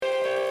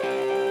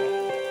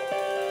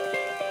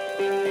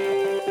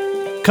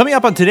Coming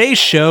up on today's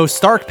show,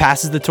 Stark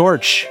passes the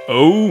torch.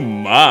 Oh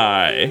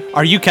my.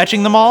 Are you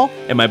catching them all?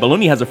 And my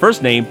baloney has a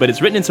first name, but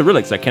it's written in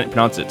Cyrillic, so I can't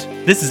pronounce it.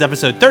 This is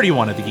episode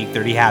 31 of the Geek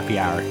 30 Happy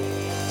Hour.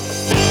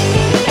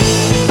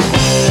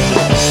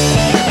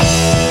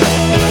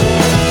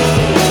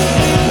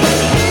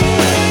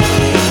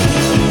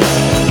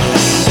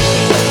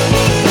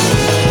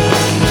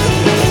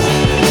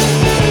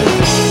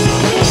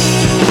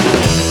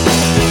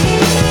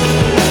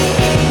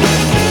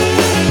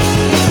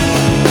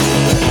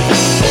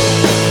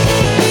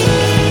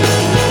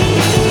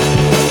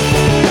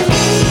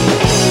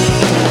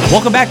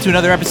 Welcome back to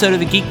another episode of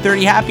the Geek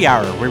 30 Happy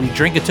Hour, where we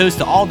drink a toast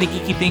to all the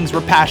geeky things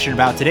we're passionate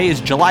about. Today is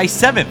July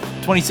 7th,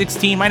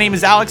 2016. My name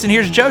is Alex, and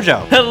here's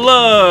JoJo.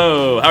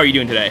 Hello! How are you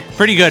doing today?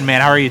 Pretty good, man.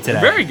 How are you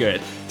today? Very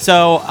good.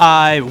 So,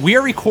 we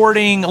are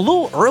recording a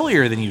little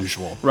earlier than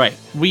usual. Right.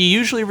 We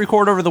usually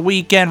record over the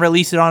weekend,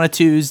 release it on a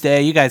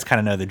Tuesday. You guys kind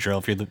of know the drill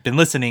if you've been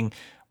listening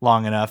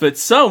long enough. But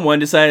someone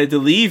decided to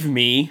leave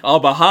me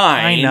all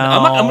behind. I know.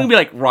 I'm going to be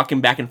like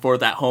rocking back and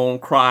forth at home,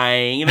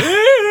 crying.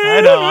 I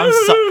know.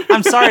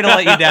 I'm sorry to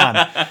let you down.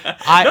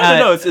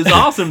 No, it's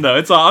awesome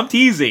though. I'm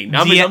teasing.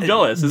 I'm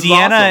jealous. This is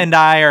Deanna awesome. and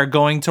I are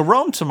going to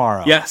Rome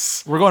tomorrow.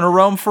 Yes. We're going to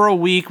Rome for a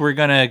week. We're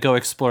going to go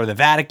explore the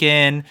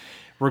Vatican.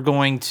 We're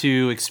going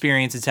to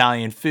experience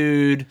Italian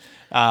food. Take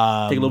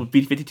a little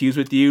B-52s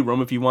with you.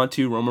 Roam if you want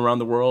to. Roam around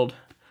the world.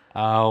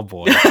 Oh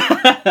boy!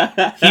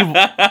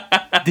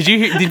 Did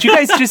you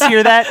guys just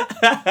hear that?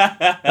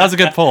 That was a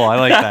good pull. I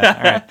like that.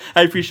 All right.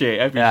 I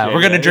appreciate it. Yeah,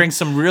 we're gonna drink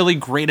some really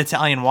great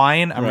Italian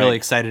wine. I'm really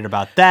excited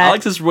about that.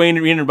 Alex is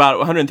weighing about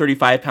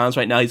 135 pounds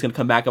right now. He's gonna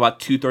come back about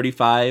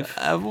 235.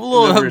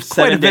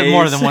 Quite a bit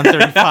more than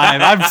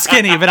 135. I'm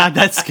skinny, but not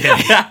that skinny.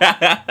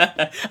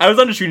 I was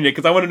undershooting it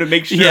because I wanted to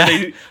make sure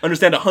they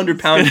understand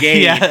 100-pound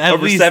gain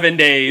over 7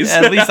 days.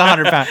 At least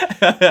 100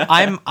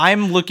 pounds.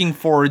 I'm looking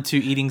forward to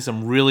eating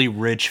some really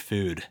rich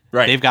food.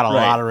 Right. They've got a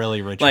lot of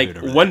really rich food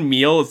over there. One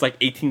meal is like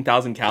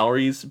 18,000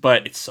 calories,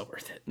 but it's so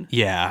worth it.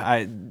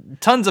 Yeah,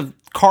 tons of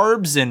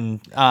carbs and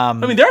I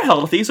mean, they're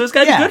healthy, so it's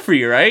gotta be good for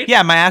you, right?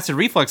 Yeah, my acid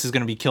reflux is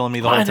gonna be killing me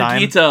the whole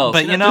time. Details.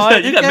 But you know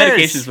what? You got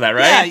medications for that,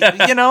 right?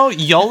 Yeah,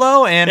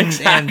 YOLO and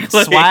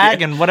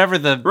swag and whatever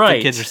the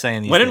kids are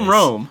saying these days.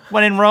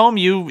 When in Rome,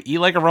 you eat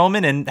like a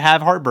Roman and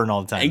have heartburn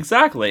all the time.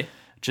 Exactly.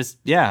 Just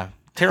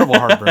terrible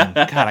heartburn.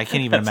 God, I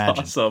can't even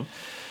imagine. Awesome.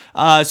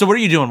 So what are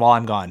you doing while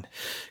I'm gone?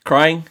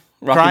 Crying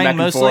back and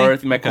mostly?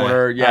 Forth in my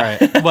corner. Yeah.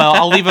 All right.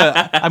 Well,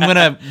 I'm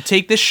gonna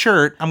take this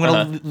shirt. I'm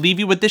gonna leave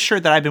you with this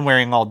shirt that I've been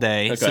wearing all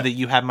day, so that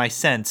you have my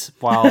scent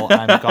while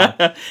I'm gone.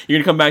 You're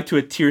gonna come back to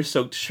a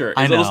tear-soaked shirt.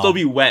 I know. It'll still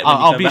be wet. When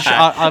I'll be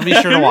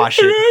sure to wash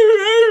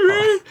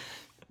it.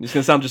 It's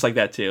gonna sound just like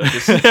that too.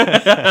 Just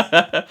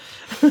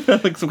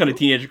like some kind of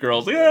teenage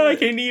girls. Yeah, I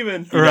can't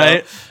even.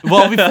 Right.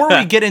 Well, before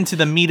we get into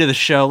the meat of the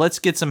show, let's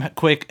get some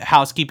quick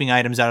housekeeping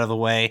items out of the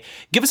way.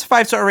 Give us a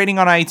 5-star rating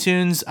on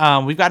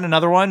iTunes. We've got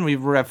another one.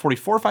 We're at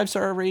 44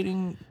 5-star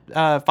rating.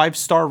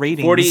 5-star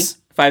ratings. 40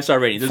 5-star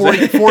ratings.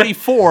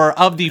 44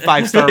 of the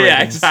 5-star ratings.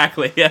 Yeah,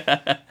 exactly.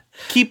 Yeah.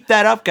 Keep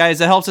that up, guys.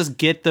 That helps us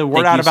get the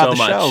word out about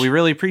the show. We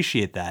really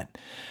appreciate that.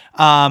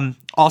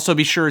 Also,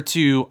 be sure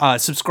to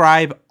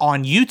subscribe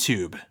on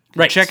YouTube.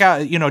 Right. Check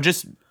out,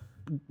 just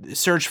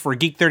search for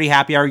Geek 30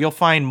 Happy Hour. You'll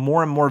find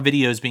more and more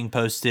videos being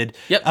posted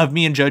of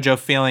me and JoJo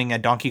failing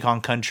at Donkey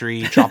Kong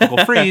Country Tropical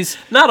Freeze.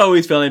 Not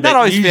always failing,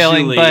 but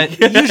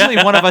usually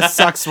one of us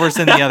sucks worse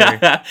than the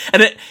other.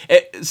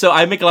 And so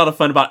I make a lot of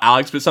fun about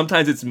Alex, but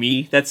sometimes it's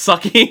me that's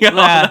sucking on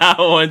that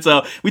one.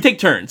 So we take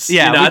turns.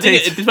 Yeah, I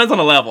think it depends on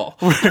the level.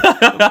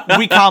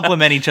 We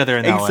compliment each other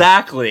in that way.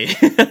 Exactly.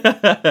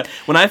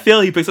 When I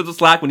fail, he picks up the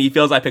slack. When he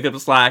fails, I pick up the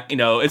slack.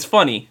 It's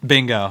funny.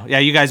 Bingo. Yeah,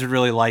 you guys would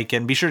really like it.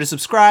 And be sure to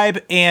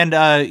subscribe and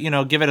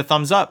give it a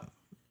thumbs up.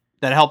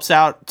 That helps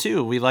out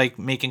too. We like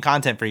making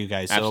content for you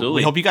guys. So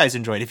Absolutely. We hope you guys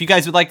enjoyed. If you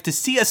guys would like to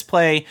see us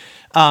play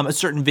a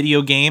certain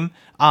video game,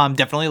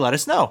 definitely let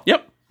us know.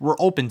 Yep. We're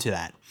open to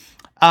that.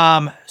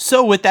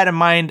 So with that in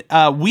mind,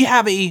 we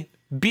have a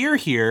beer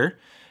here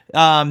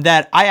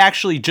that I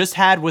actually just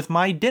had with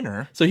my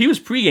dinner. So he was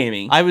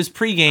pre-gaming. I was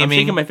pre-gaming. I'm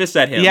shaking my fist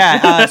at him.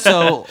 Yeah.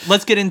 So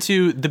let's get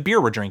into the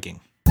beer we're drinking.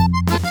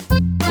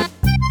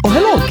 Oh,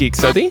 hello, Geek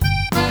 30.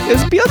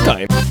 It's beer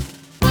time.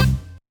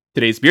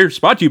 Today's beer is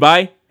brought to you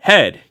by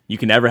Head. You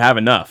can never have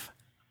enough.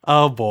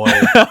 Oh boy.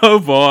 Oh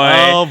boy.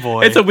 Oh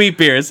boy. It's a wheat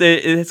beer. It's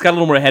got a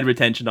little more head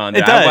retention on it.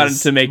 It does. I wanted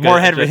to make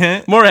more head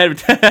retention.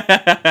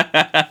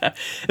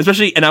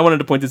 Especially, and I wanted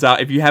to point this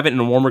out. If you have it in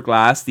a warmer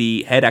glass,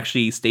 the head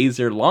actually stays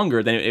there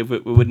longer than if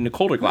it would in a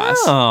colder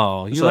glass.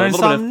 Oh, you learned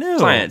something new.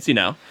 Science,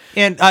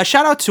 And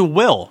shout out to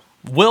Will.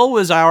 Will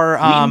was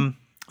our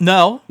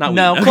No,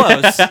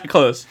 close.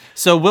 Close.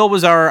 So Will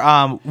was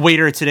our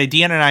waiter today.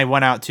 Deanna and I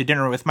went out to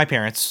dinner with my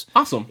parents.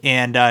 Awesome.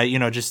 And,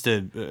 just to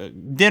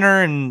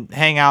dinner and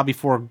hang out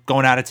before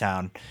going out of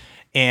town.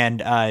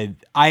 And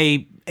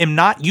I am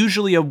not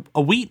usually a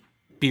wheat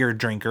beer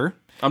drinker.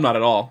 I'm not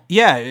at all.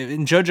 Yeah,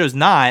 and JoJo's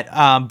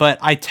not. But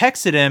I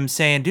texted him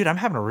saying, dude, I'm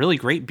having a really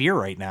great beer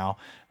right now.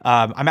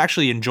 I'm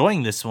actually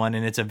enjoying this one,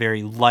 and it's a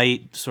very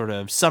light, sort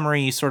of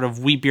summery, sort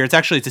of wheat beer. It's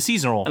a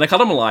seasonal. And I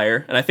called him a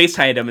liar, and I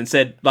FaceTimed him and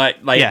said,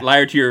 Yeah.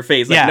 liar to your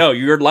face. Like, Yeah. no,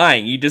 you're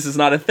lying. This is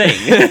not a thing.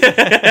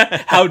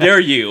 How dare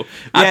you?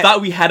 I Yeah.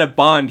 thought we had a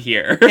bond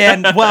here.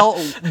 And well,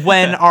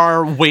 when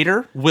our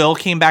waiter Will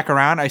came back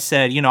around, I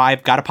said,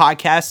 I've got a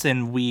podcast,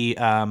 and we,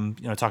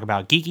 talk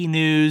about geeky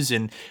news,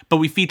 but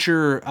we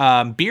feature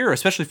beer,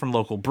 especially from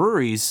local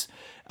breweries,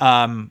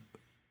 on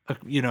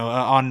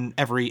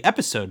every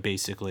episode,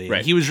 basically.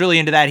 Right. He was really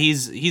into that.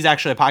 He's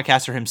actually a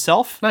podcaster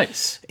himself.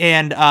 Nice.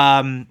 And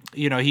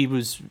he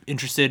was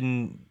interested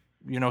in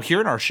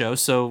hearing our show.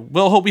 So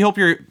we hope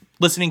you're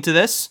listening to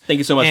this. Thank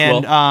you so much,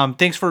 and, Will.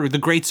 thanks for the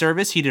great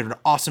service. He did an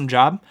awesome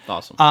job.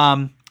 Awesome.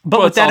 But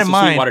Well, with it's that in also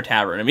mind, Sweetwater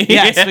Tavern. I mean,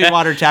 yeah,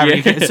 Sweetwater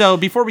Tavern. Yeah. So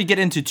before we get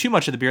into too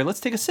much of the beer,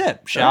 let's take a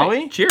sip, shall All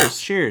right. we? Cheers.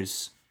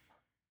 Cheers.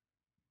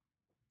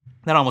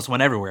 That almost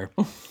went everywhere.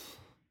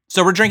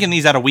 So we're drinking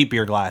these out of wheat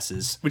beer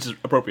glasses. Which is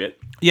appropriate.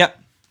 Yep.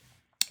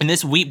 And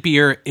this wheat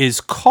beer is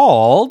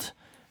called...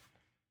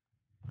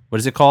 What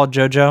is it called,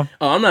 JoJo?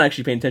 Oh, I'm not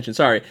actually paying attention.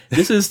 Sorry.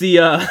 This is the...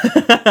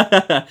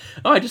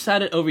 I just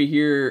had it over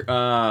here.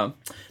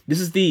 This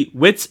is the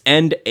Wits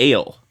End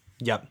Ale.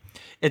 Yep.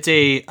 It's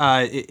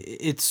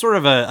it's sort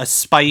of a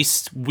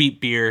spiced wheat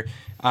beer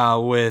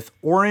with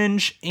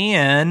orange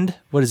and...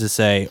 What does it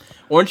say?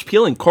 Orange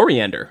peel and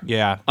coriander.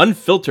 Yeah.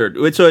 Unfiltered.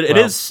 So it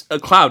is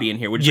cloudy in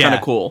here, which is kind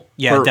of cool.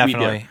 Yeah, for wheat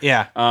definitely. beer.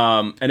 Yeah.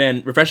 And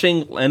then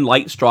refreshing and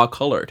light straw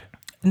colored.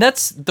 And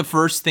that's the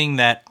first thing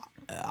that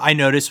I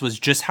noticed was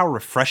just how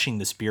refreshing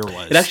this beer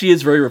was. It actually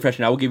is very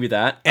refreshing. I will give you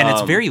that. And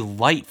it's very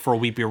light for a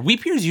wheat beer.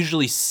 Wheat beers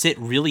usually sit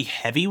really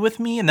heavy with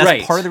me, and that's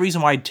Right. part of the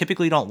reason why I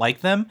typically don't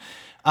like them.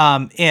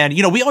 And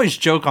we always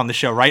joke on the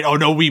show, right? Oh,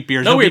 no wheat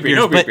beers, No wheat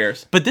but,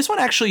 beers. But this one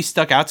actually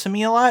stuck out to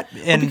me a lot.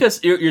 And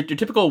because your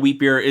typical wheat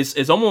beer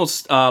is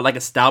almost like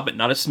a stout, but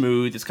not as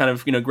smooth. It's kind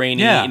of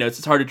grainy. Yeah.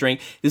 It's hard to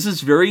drink. This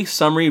is very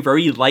summery,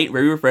 very light,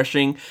 very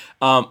refreshing.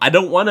 I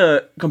don't want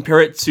to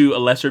compare it to a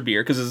lesser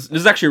beer because this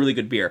is actually a really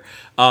good beer.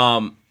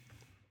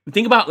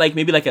 Think about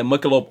maybe like a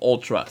Michelob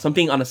Ultra,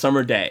 something on a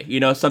summer day.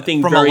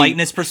 Something From a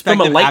lightness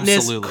perspective, from a lightness,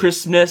 absolutely.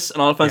 crispness, and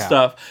all the fun Yeah.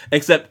 stuff.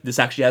 Except this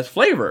actually has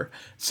flavor,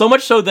 so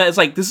much so that it's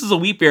like this is a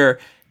wheat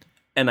beer,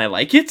 and I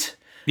like it.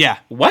 yeah.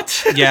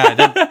 What? Yeah,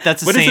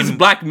 that's the What is same. this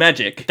black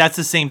magic? That's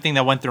the same thing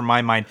that went through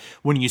my mind.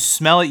 When you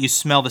smell it, you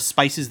smell the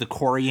spices, the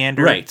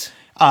coriander. Right.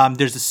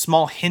 There's a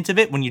small hint of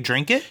it when you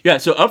drink it. Yeah,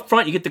 so up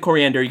front you get the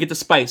coriander, you get the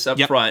spice up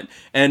Yep. front,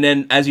 and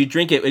then as you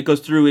drink it, it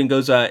goes through and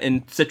goes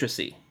in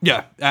citrusy.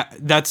 Yeah,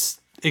 that's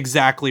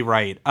exactly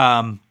right.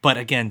 But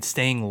again,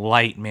 staying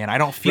light, man. I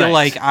don't feel Right.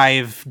 like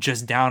I've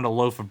just downed a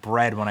loaf of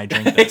bread when I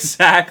drink this.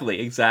 Exactly.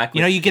 You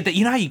get that.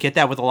 You know how you get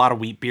that with a lot of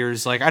wheat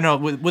beers. Like I know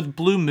with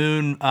Blue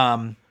Moon.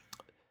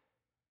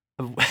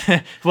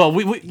 Well,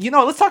 we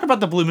let's talk about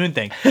the Blue Moon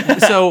thing.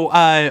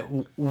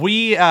 So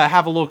we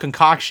have a little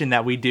concoction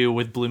that we do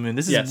with Blue Moon.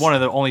 This is Yes. one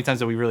of the only times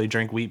that we really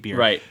drink wheat beer.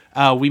 Right.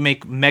 We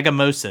make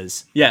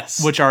megamosas.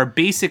 Yes. Which are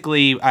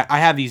basically I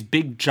have these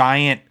big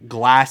giant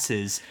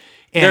glasses.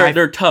 And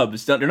they're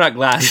tubs. They're not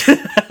glass.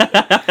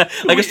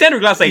 Like a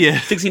standard glass, Yeah.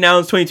 16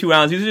 ounce, 22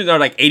 ounce. Usually they're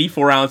like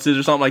 84 ounces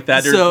or something like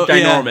that. They're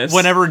ginormous.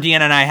 Whenever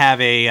Deanna and I have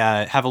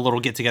a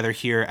little get together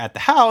here at the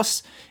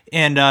house,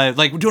 and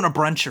we're doing a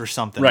brunch or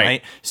something, Right.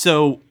 right?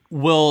 So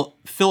we'll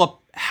fill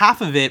up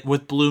half of it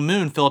with Blue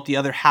Moon, fill up the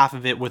other half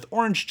of it with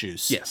orange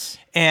juice. Yes.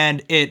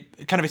 And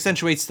it kind of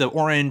accentuates the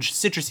orange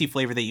citrusy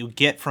flavor that you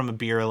get from a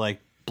beer like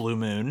Blue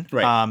Moon.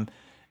 Right.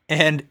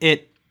 And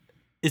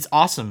it's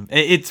awesome.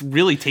 It's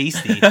really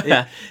tasty.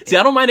 See,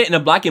 I don't mind it in a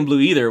black and blue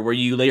either, where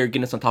you layer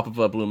Guinness on top of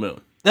a Blue Moon.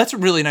 That's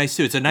really nice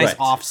too. It's a nice Right.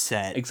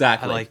 offset.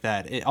 Exactly. I like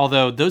that.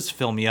 Although those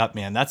fill me up,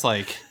 man. That's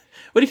like...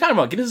 What are you talking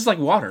about? Guinness is like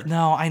water.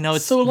 No, I know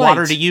it's so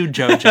water light. to you,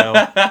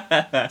 JoJo.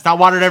 It's not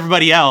water to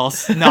everybody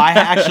else. No,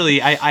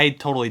 I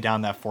totally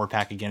downed that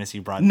 4-pack of Guinness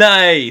you brought.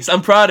 Nice.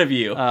 I'm proud of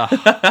you.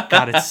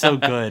 God, it's so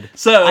good.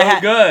 So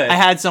good. good. I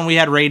had some. We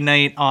had raid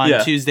night on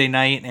Yeah. Tuesday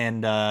night,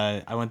 and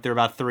I went through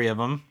about 3 of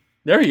them.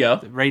 There you go.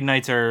 Raid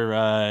nights are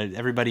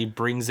everybody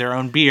brings their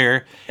own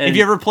beer. And if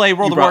you ever play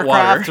World you of brought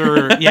Warcraft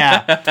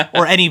water.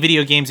 or any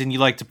video games and you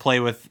like to play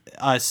with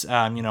us,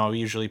 we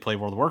usually play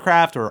World of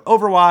Warcraft or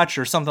Overwatch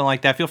or something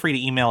like that. Feel free to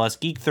email us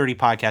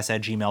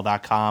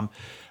geek30podcast@gmail.com.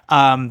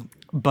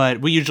 But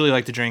we usually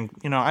like to drink,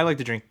 I like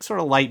to drink sort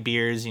of light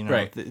beers.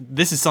 Right.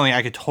 This is something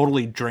I could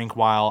totally drink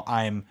while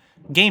I'm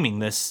gaming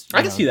this.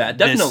 I can see that,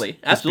 definitely. This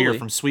Absolutely. beer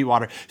from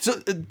Sweetwater. So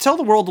tell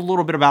the world a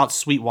little bit about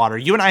Sweetwater.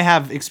 You and I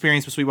have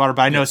experience with Sweetwater,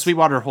 but I know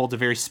Sweetwater holds a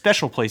very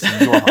special place in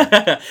your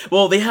heart.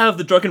 Well, they have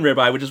the drunken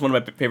ribeye, which is one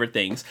of my favorite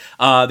things.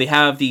 They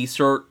have the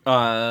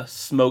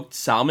smoked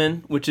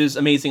salmon, which is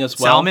amazing as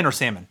well. Salmon or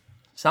salmon?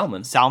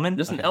 Salmon. Salmon?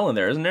 There's an L in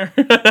there, isn't there?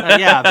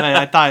 Yeah, but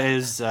I thought it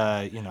was,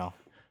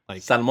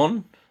 like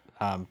Salmon.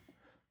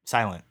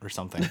 silent or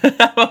something.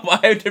 Why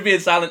would there be a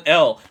silent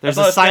L? There's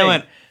That's a not thing.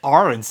 silent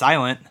R in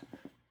silent.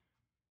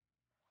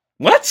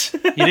 What?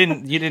 You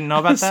didn't know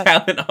about that?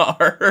 Silent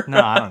R. No,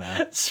 I don't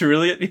know.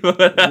 Cerulean.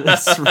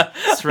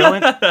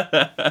 Cerulean?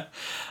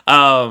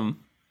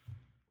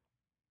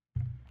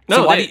 No,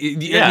 So why they- do you,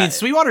 yeah. I mean,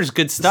 Sweetwater's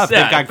good stuff.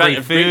 Yeah, They've got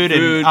great food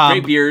and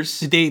great beers.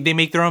 They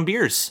make their own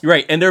beers.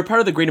 Right, and they're part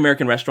of the Great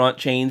American Restaurant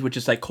chains, which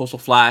is like Coastal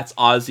Flats,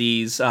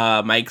 Ozzy's,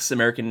 Mike's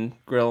American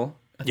Grill.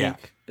 I Yeah.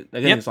 think. I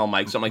think it's all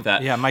Mike's, something like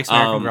that. Yeah, Mike's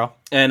American Grill.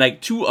 And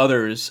like two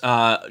others,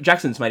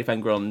 Jackson's Mighty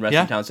Fine Grill in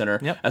Reston Yeah. Town Center,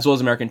 Yep. as well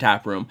as American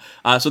Tap Room.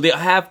 So they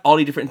have all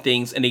these different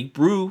things, and they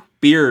brew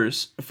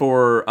beers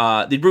for,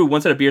 they brew one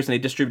set of beers and they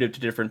distribute it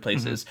to different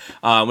places,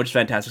 which is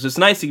fantastic. So it's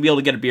nice to be able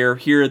to get a beer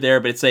here or there,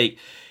 but it's a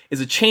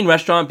chain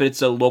restaurant, but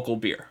it's a local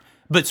beer.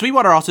 But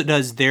Sweetwater also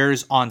does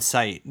theirs on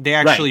site. They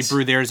actually Right.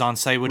 brew theirs on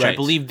site, which I Right.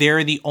 believe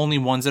they're the only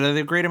ones that are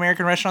the Great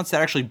American Restaurants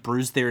that actually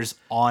brews theirs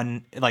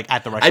on at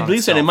the restaurant. I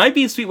believe so. And it itself. might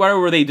be Sweetwater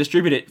where they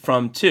distribute it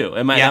from too.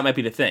 That might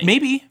be the thing.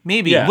 Maybe.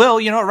 Yeah. Will,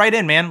 write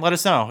in, man. Let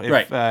us know if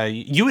Right.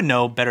 you would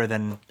know better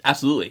than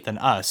Absolutely.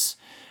 us.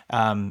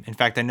 In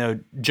fact, I know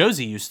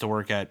Josie used to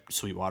work at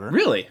Sweetwater.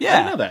 Really? Yeah. I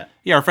didn't know that.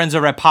 Yeah, our friends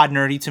over at Pod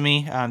Nerdy to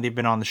me. They've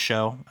been on the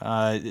show.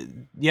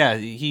 Yeah,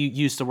 he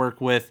used to work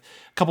with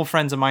a couple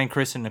friends of mine,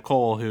 Chris and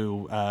Nicole,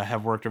 who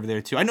have worked over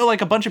there too. I know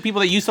like a bunch of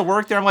people that used to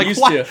work there. I'm like, Used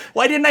why, to.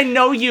 why didn't I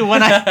know you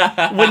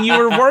when you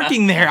were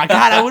working there?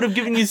 God, I would have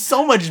given you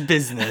so much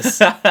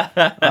business.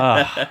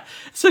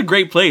 It's a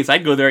great place.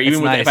 I'd go there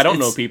even Nice. if I don't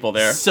know It's people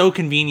there. So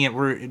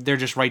convenient. They're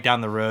just right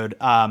down the road.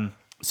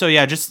 So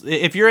yeah, just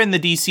if you're in the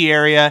DC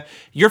area,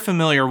 you're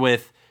familiar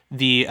with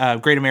the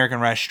Great American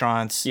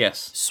Restaurants.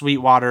 Yes.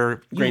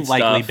 Sweetwater. You've Great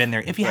likely stuff. been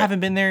there. If you Right.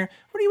 haven't been there,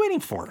 what are you waiting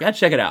for? Yeah,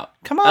 check it out.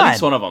 Come At on.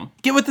 least one of them.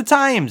 Get with the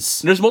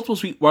times. There's multiple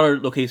Sweetwater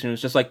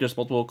locations, just like there's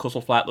multiple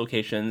Coastal Flat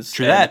locations.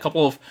 True and that. A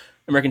couple of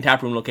American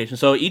Tap Room locations.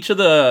 So each of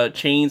the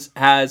chains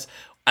has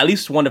at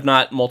least one, if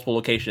not multiple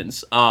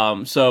locations.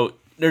 So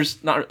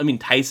there's not,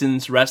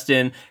 Tyson's,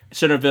 Reston,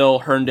 Centerville,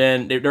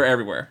 Herndon, they're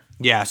everywhere.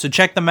 Yeah, so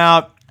check them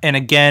out. And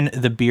again,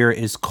 the beer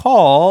is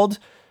called.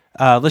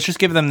 Let's just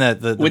give them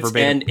the Wits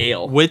verbatim. End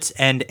Ale. Wits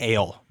End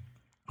Ale.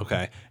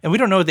 Okay, and we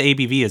don't know what the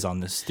ABV is on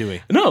this, do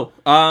we? No.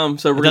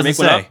 So we're going to make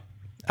Doesn't one say.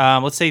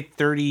 up. Let's say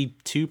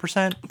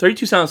 32%.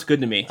 32 sounds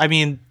good to me. I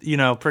mean,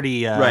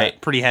 pretty Right.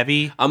 pretty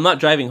heavy. I'm not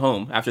driving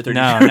home after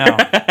 32. No.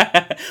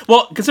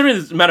 Well,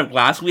 considering the amount of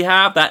glass we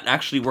have, that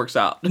actually works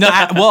out. No,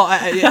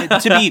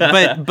 to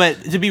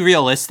be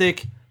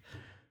realistic,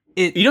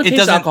 you don't taste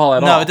doesn't, alcohol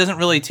at no, all. it doesn't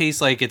really taste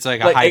like it's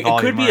like a Like, high it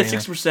volume. could be or a anything.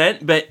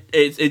 6%, but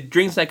it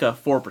drinks like a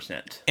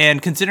 4%. And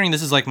considering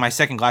this is like my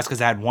second glass because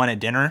I had one at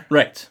dinner,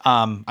 Right.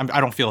 I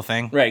don't feel a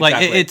thing. Right, like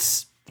exactly.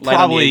 it's Light on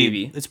the probably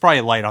ABV. it's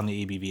probably light on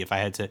the ABV if I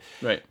had to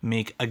Right.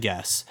 make a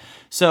guess.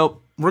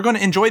 So we're going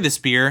to enjoy this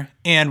beer,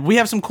 and we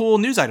have some cool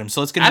news items.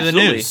 So let's get into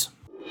Absolutely. the news.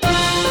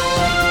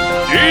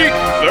 Geek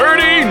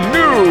 30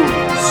 News.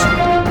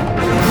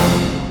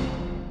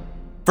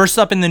 First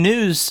up in the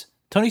news,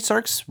 Tony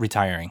Stark's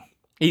retiring.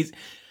 He's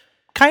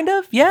Kind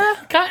of, yeah.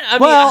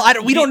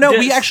 We don't know.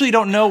 We this- actually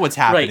don't know what's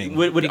happening.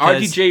 Right. Would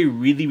because- RDJ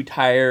really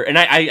retire? And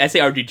I say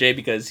RDJ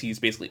because he's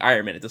basically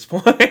Iron Man at this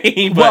point. But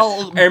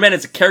Well, Iron Man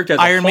is a character. As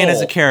Iron a Man whole.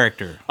 is a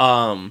character.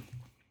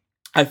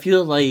 I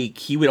feel like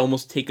he would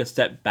almost take a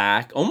step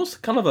back,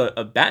 almost kind of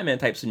a Batman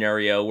type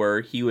scenario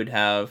where he would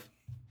have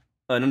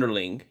an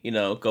underling,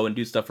 go and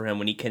do stuff for him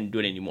when he can't do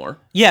it anymore.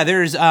 Yeah,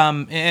 there's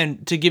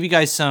and to give you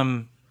guys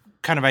some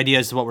kind of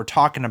ideas to what we're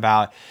talking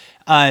about,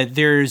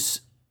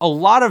 there's a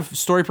lot of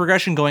story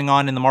progression going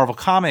on in the Marvel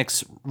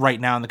Comics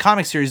right now in the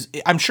comic series.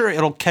 I'm sure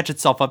it'll catch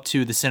itself up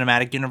to the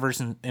cinematic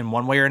universe in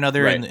one way or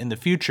another Right. in the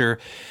future.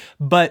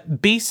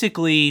 But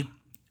basically,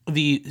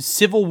 the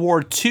Civil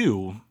War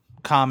II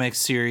comic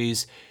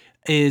series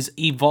is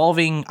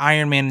evolving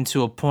Iron Man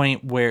into a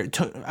point where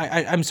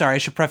I'm sorry, I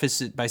should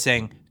preface it by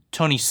saying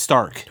Tony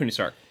Stark, Tony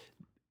Stark.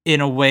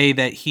 in a way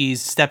that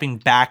he's stepping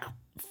back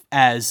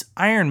as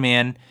Iron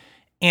Man,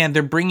 and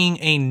they're bringing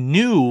a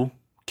new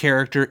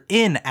character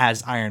in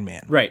as Iron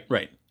Man. Right.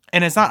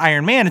 And it's not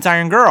Iron Man, it's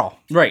Iron Girl.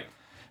 Right.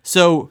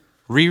 So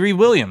Riri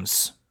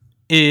Williams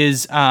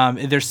is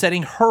they're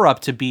setting her up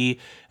to be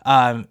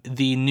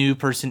the new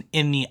person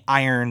in the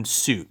iron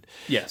suit.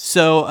 Yes.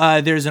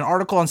 So there's an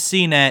article on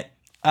CNET,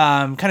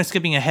 kind of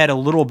skipping ahead a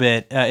little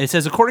bit. It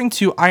says, according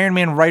to Iron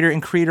Man writer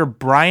and creator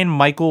Brian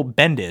Michael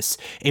Bendis,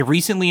 a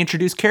recently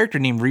introduced character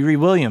named Riri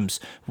Williams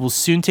will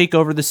soon take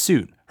over the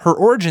suit. Her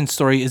origin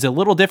story is a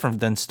little different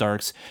than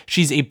Stark's.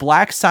 She's a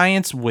black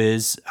science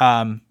whiz,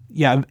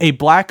 a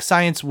black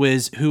science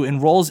whiz who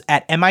enrolls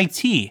at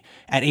MIT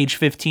at age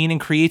 15 and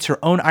creates her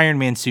own Iron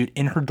Man suit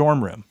in her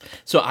dorm room.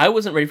 So I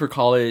wasn't ready for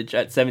college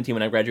at 17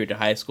 when I graduated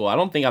high school. I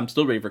don't think I'm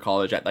still ready for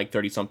college at like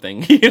 30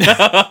 something.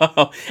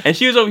 And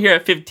she was over here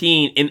at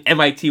 15 in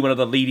MIT, one of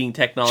the leading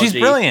technology. She's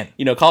brilliant.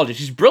 Colleges.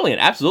 She's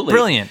brilliant, absolutely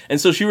Brilliant. And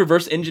so she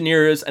reverse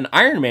engineers an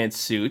Iron Man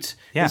suit.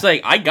 Yeah. It's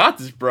like, I got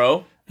this,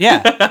 bro.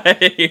 Yeah.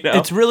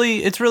 It's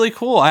It's really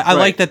cool. I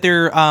like that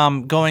they're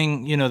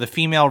going, the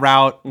female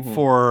route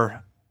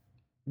for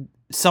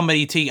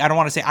somebody to, I don't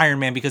want to say Iron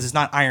Man because it's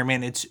not Iron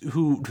Man, it's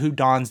who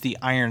dons the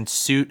iron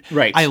suit.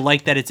 Right. I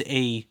like that it's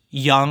a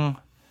young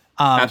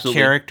Absolutely.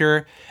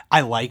 character.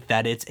 I like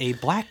that it's a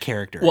black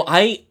character. Well,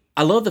 I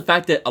love the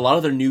fact that a lot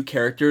of their new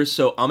characters,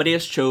 so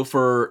Amadeus Cho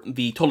for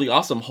the Totally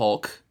Awesome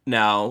Hulk,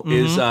 now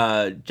is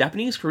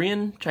Japanese,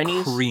 Korean,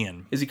 Chinese.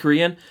 Korean. Is he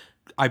Korean?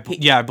 I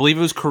believe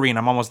it was Korean.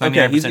 I'm almost 99%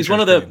 Okay, he's sure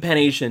one of it's the Korean.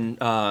 Pan-Asian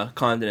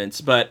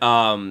continents, but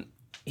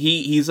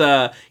he's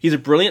a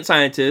brilliant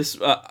scientist,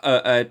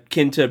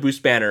 akin to Bruce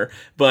Banner.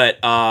 But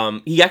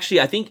he actually,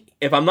 I think,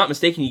 if I'm not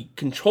mistaken, he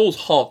controls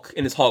Hulk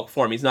in his Hulk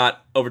form. He's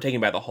not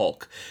overtaken by the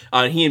Hulk.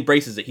 And he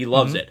embraces it. He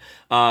loves it.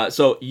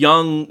 So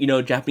young,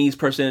 Japanese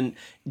person,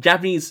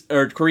 Japanese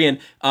or Korean,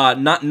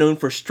 not known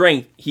for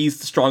strength. He's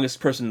the strongest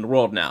person in the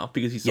world now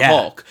because he's the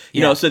Hulk.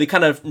 You know, so they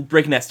kind of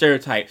breaking that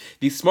stereotype.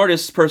 The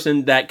smartest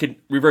person that could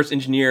reverse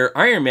engineer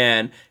Iron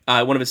Man,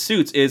 one of his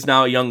suits, is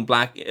now a young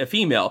black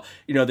female.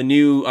 The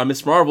new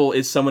Miss Marvel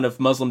is someone of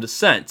Muslim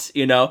descent.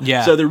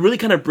 Yeah. So they're really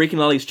kind of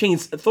breaking all these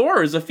chains.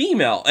 Thor is a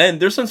female,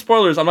 and there's some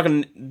spoilers. I'm not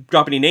going to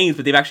drop any names,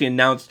 but they've actually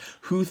announced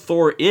who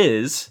Thor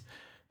is.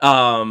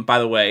 By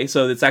the way,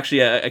 so it's actually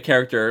a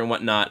character and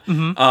whatnot.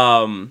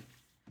 The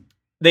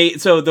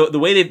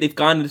way they've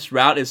gone this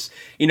route is,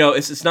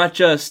 it's not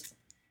just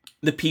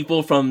the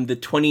people from the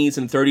 20s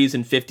and 30s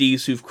and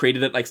 50s who've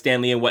created it, like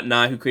Stan Lee and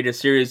whatnot, who created a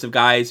series of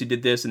guys who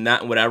did this and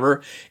that and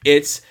whatever.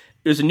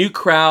 There's a new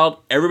crowd.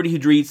 Everybody who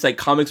reads like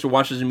comics or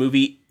watches a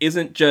movie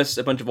isn't just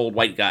a bunch of old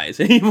white guys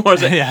anymore.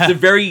 It's a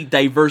very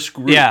diverse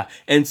group. Yeah.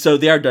 And so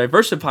they are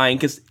diversifying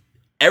because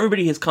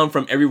everybody has come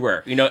from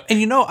everywhere. And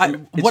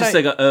it's just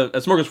like a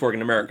smorgasbord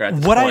in America at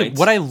this point.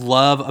 What I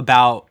love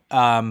about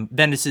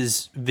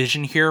Bendis's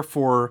vision here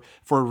for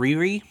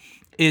Riri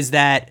is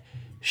that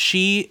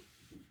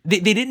they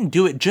didn't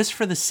do it just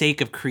for the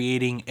sake of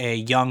creating a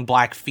young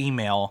black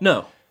female.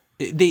 No.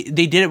 They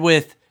did it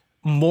with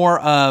more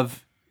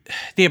of,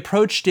 they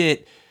approached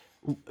it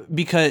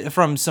because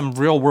from some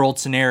real world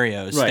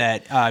scenarios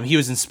that he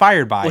was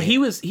inspired by. Well,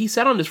 he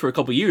sat on this for a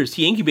couple years.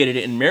 He incubated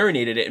it and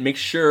marinated it and make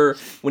sure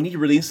when he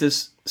released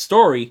this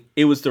story,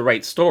 it was the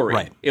right story.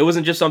 Right. It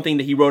wasn't just something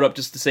that he wrote up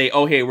just to say,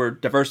 "Oh, hey, we're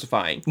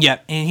diversifying." Yeah,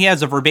 and he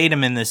has a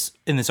verbatim in this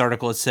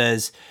article. It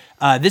says,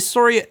 "This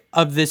story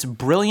of this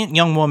brilliant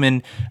young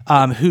woman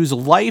whose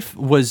life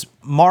was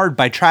marred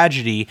by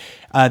tragedy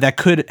that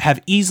could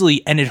have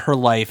easily ended her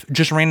life,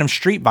 just random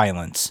street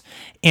violence,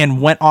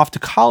 and went off to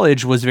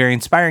college was very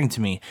inspiring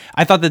to me.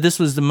 I thought that this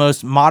was the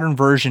most modern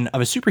version of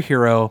a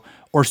superhero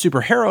or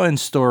superheroine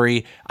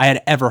story I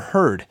had ever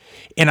heard,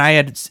 and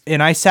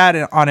I sat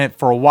on it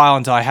for a while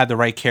until I had the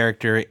right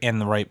character in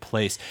the right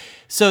place."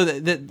 So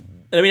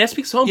that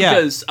speaks home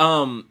because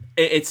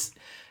it's.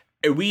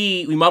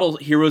 We model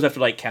heroes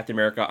after like Captain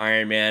America,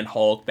 Iron Man,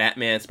 Hulk,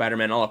 Batman,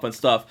 Spider-Man, all that fun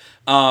stuff.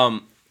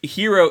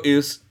 Hero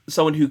is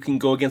someone who can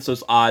go against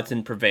those odds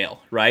and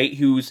prevail, right?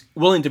 Who's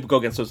willing to go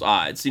against those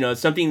odds. It's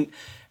something.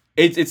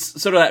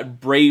 It's sort of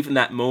that brave in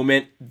that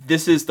moment.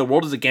 This is the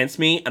world is against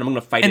me, and I'm going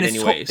to fight it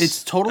anyways.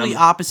 It's totally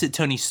opposite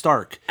Tony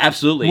Stark.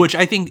 Absolutely, which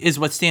I think is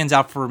what stands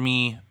out for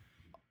me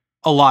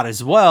a lot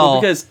as well.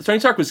 Because Tony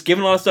Stark was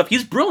given a lot of stuff.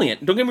 He's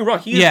brilliant. Don't get me wrong.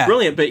 He is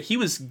brilliant, but he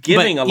was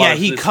giving a lot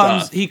of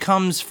stuff. He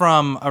comes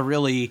from a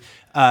really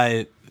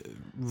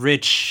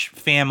rich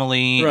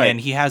family, and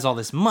he has all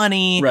this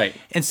money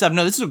and stuff.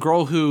 No, this is a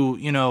girl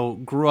who,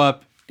 grew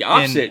up the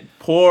opposite.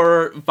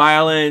 Poor,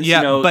 violence,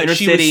 but inner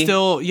she city. was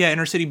still,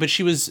 inner city, but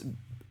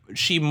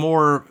she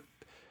more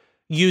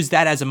used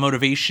that as a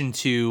motivation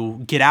to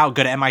get out,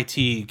 go to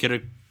MIT, get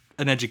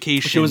an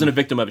education. She wasn't a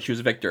victim of it. She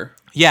was a victor.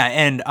 Yeah,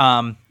 and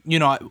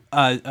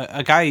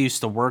a guy I used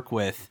to work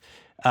with,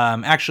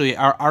 actually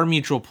our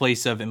mutual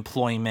place of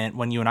employment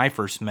when you and I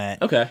first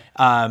met. Okay.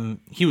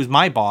 He was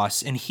my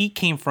boss, and he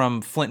came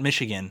from Flint,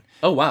 Michigan.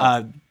 Oh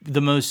wow. The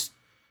most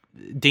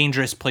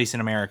dangerous place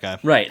in America.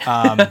 Right.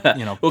 Well,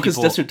 because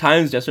desperate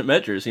times, desperate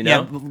measures.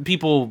 Yeah,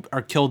 people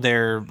are killed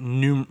there.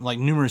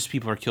 Numerous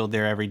people are killed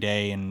there every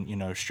day,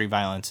 and street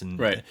violence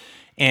and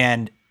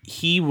And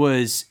he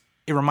was.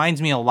 It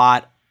reminds me a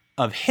lot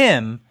of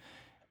him.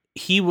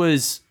 He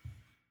was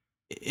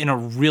in a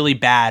really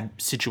bad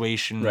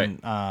situation,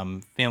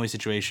 family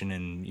situation,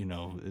 and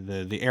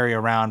the area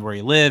around where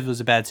he lived was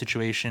a bad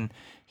situation.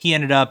 He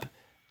ended up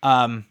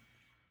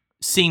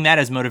seeing that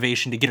as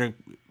motivation to get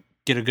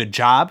a good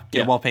job,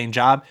 get a well-paying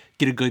job,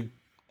 get a good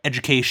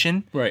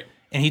education. Right.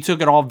 And he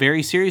took it all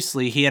very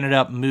seriously. He ended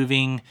up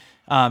moving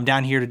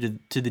down here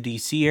to the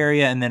DC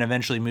area, and then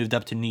eventually moved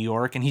up to New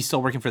York. And he's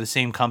still working for the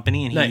same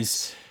company, and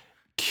he's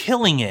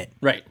killing it.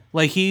 Right.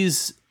 Like,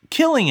 he's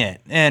killing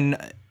it.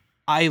 And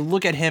I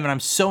look at him, and I'm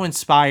so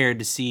inspired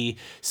to see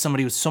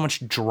somebody with so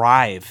much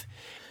drive.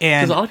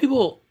 And because a lot of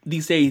people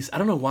these days, I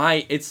don't know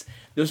why,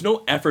 there's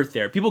no effort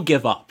there. People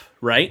give up,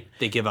 right?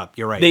 They give up.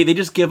 You're right. They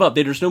just give up.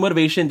 There's no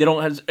motivation. They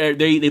don't have.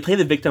 They play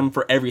the victim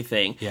for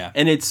everything. Yeah.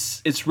 And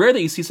it's rare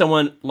that you see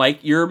someone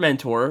like your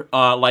mentor,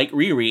 like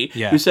Riri,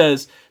 who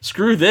says,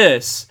 "Screw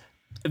this.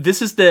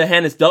 This is the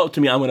hand that's dealt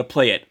to me. I'm going to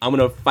play it. I'm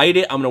going to fight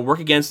it. I'm going to work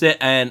against it,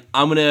 and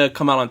I'm going to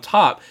come out on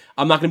top.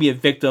 I'm not going to be a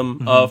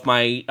victim of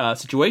my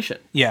situation."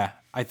 Yeah,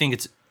 I think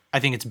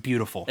it's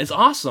beautiful. It's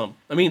awesome.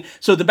 I mean,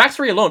 so the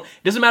backstory alone,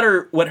 it doesn't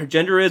matter what her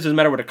gender is, doesn't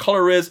matter what her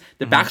color is.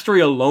 The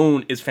backstory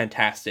alone is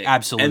fantastic.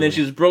 Absolutely. And then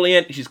she's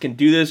brilliant. She can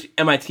do this.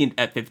 MIT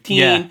at 15.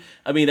 Yeah.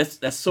 I mean,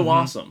 that's so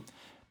awesome.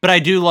 But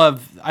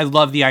I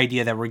love the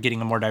idea that we're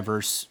getting a more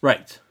diverse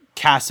Right.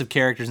 cast of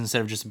characters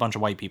instead of just a bunch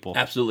of white people.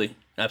 Absolutely.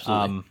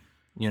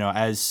 You know,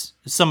 as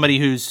somebody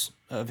who's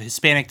of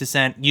Hispanic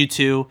descent, you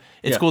too,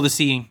 it's Yeah. cool to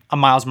see a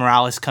Miles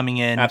Morales coming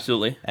in.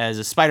 Absolutely. As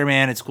a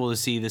Spider-Man, it's cool to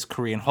see this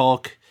Korean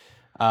Hulk.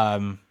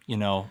 You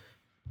know,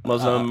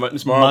 Muslim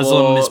Miss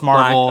Marvel,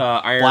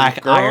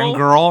 Black Iron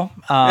Girl.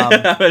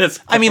 That's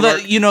I mean,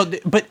 mark. you know,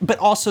 but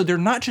also they're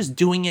not just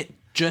doing it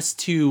just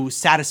to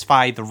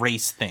satisfy the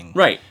race thing.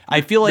 Right.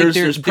 I feel like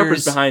there's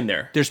purpose behind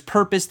there. There's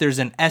purpose. There's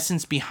an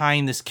essence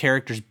behind this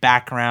character's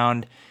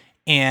background,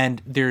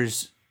 and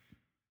there's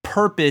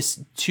purpose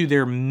to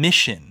their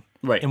mission.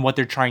 Right. And what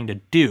they're trying to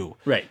do.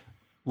 Right.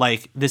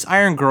 Like this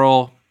Iron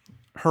Girl,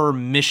 her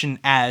mission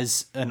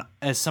as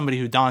somebody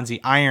who dons the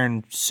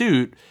iron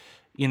suit,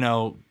 you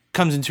know,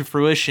 comes into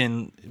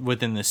fruition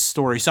within this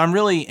story. So I'm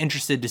really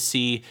interested to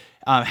see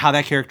how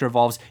that character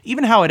evolves,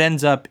 even how it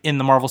ends up in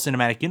the Marvel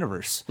Cinematic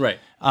Universe. Right.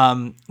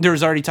 There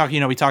was already talk.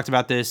 You know, we talked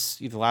about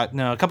this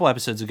a couple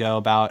episodes ago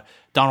about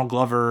Donald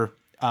Glover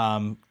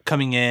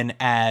coming in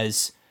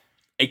as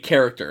A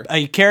character.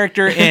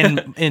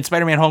 in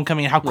Spider-Man: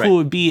 Homecoming, and how cool Right. it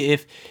would be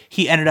if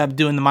he ended up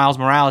doing the Miles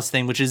Morales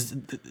thing, which is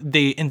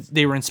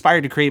they were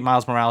inspired to create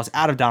Miles Morales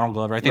out of Donald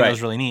Glover. I think Right. that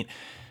was really neat.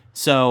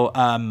 So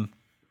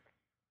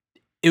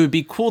it would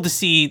be cool to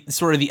see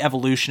sort of the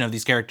evolution of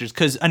these characters,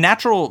 because a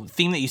natural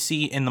theme that you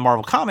see in the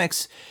Marvel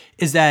comics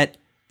is that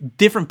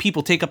different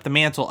people take up the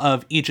mantle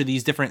of each of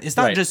these different. It's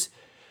not Right. just.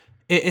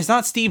 It's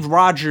not Steve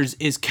Rogers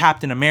is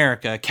Captain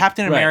America.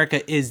 Captain Right.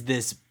 America is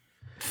this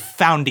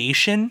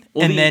foundation,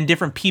 and then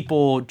different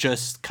people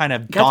just kind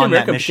of Captain don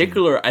America that in mission.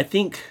 particular, I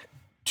think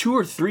 2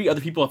 or 3 other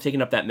people have taken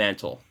up that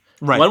mantle.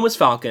 Right. One was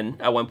Falcon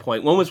at one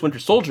point. One was Winter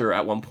Soldier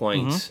at one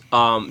point.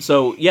 Mm-hmm.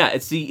 So yeah,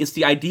 it's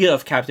the idea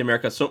of Captain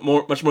America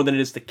much more than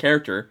it is the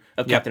character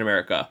of Yep. Captain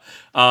America.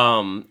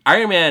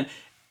 Iron Man.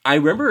 I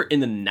remember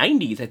in the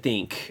 90s, I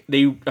think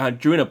they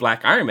drew in a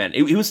black Iron Man.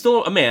 He was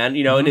still a man,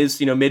 you know, Mm-hmm. in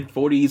his mid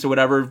 40s or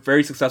whatever,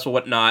 very successful,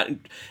 whatnot.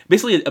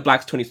 Basically, a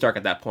black Tony Stark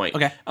at that point.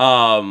 Okay.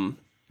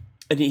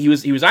 And he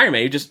was Iron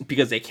Man just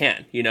because they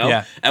can, you know.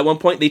 Yeah. At one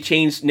point, they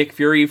changed Nick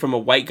Fury from a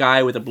white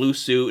guy with a blue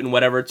suit and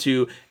whatever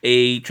to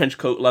a trench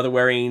coat, leather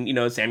wearing, you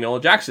know, Samuel L.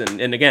 Jackson.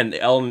 And again,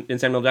 the L in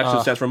Samuel L.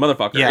 Jackson stands for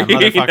motherfucker. yeah, you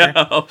motherfucker.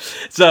 know?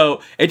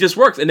 So it just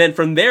works. And then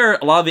from there,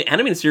 a lot of the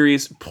animated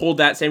series pulled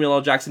that Samuel L.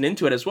 Jackson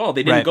into it as well.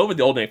 They didn't Right. go with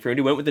the old Nick Fury;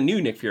 they went with the new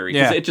Nick Fury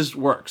because Yeah. it just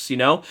works, you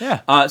know.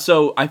 Yeah.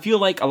 So I feel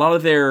like a lot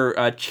of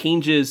their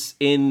changes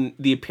in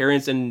the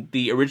appearance and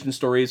the origin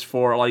stories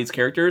for a lot of these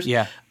characters.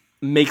 Yeah.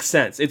 Makes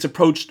sense. It's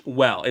approached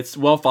well. It's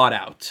well thought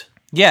out.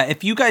 Yeah,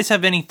 if you guys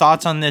have any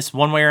thoughts on this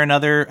one way or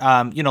another,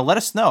 you know, let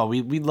us know.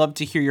 We'd love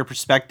to hear your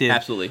perspective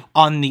Absolutely.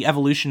 on the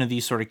evolution of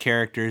these sort of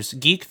characters.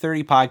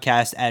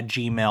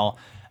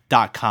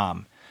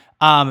 geek30podcast@gmail.com.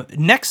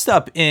 Next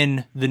up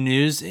in the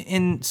news,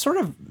 in sort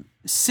of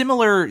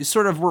similar,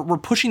 we're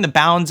pushing the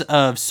bounds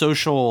of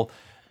social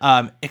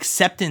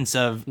acceptance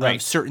of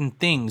Right. certain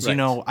things. You Right.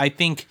 know, I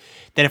think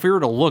that if we were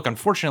to look,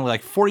 unfortunately,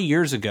 like 40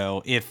 years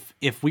ago,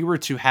 if we were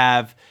to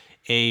have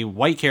a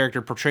white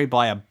character portrayed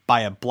by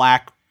a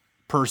black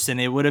person,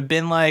 it would have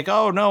been like,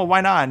 oh no,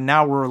 why not? And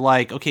now we're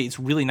like, okay, it's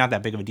really not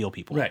that big of a deal,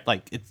 people. Right.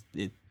 Like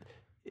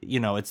you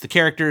know, it's the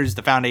characters,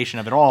 the foundation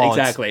of it all.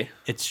 Exactly.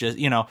 It's just,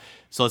 you know,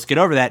 so let's get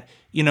over that.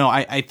 You know,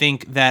 I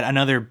think that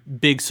another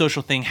big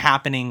social thing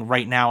happening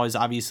right now is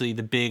obviously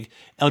the big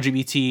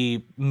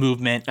LGBT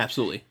movement.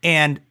 Absolutely.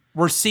 And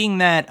we're seeing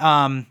that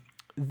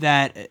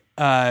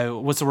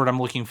what's the word I'm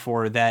looking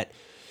for? That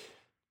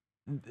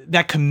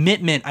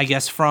commitment, I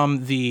guess,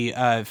 from the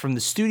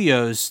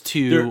studios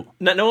to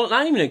Not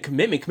even a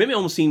commitment. Commitment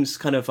almost seems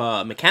kind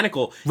of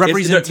mechanical.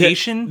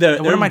 representation.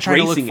 They're What am I trying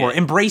to look for? it.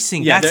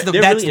 Embracing. Yeah, that's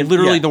they're that's really-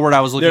 literally yeah. the word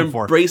I was looking They're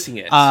for. embracing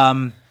it.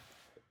 An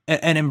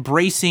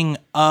embracing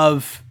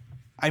of,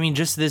 I mean,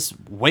 just this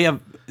way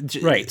of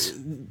Right.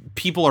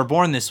 People are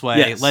born this way.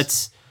 Yes.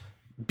 Let's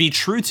be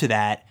true to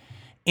that,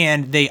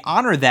 and they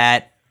honor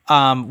that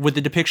with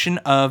the depiction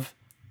of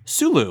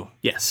Sulu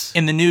Yes.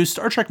 in the new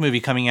Star Trek movie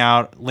coming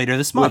out later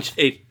this month.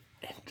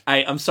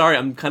 I'm sorry,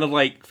 I'm kind of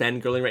like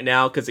fangirling right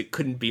now because it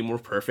couldn't be more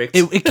perfect.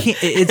 It can't,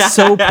 it's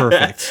so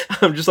perfect.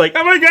 I'm just like,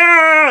 oh my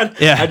god!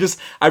 Yeah.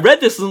 I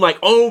read this and I'm like,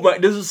 oh my,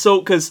 this is so,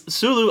 because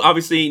Sulu,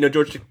 obviously, you know,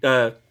 George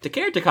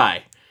Takei or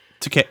Takai?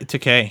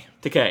 Takei.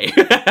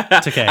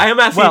 Takei. I am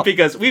asking Well-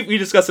 because we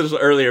discussed this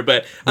earlier,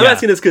 but I'm Yeah.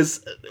 asking this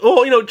because,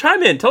 well, you know,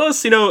 chime in. Tell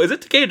us, you know, is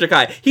it Takei or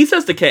Takai? He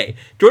says Takei.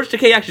 George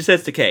Takei actually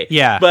says Takei.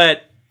 Yeah.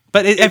 But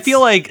I feel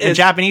like a it's-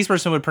 Japanese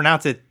person would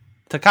pronounce it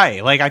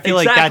Takai. Like, I feel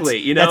Exactly,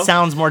 like you know? that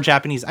sounds more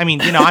Japanese. I mean,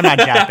 you know, I'm not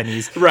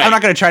Japanese. Right. I'm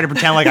not going to try to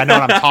pretend like I know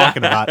what I'm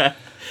talking about.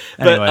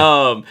 Anyway.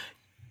 But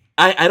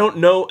I don't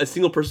know a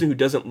single person who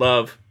doesn't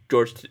love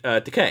George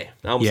Takei.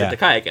 I almost Yeah. said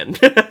Takai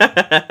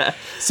again.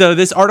 So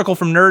this article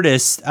from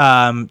Nerdist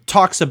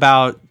talks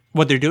about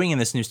what they're doing in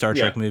this new Star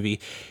Trek Yeah. movie.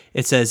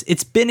 It says,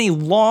 it's been a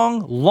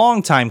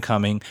long time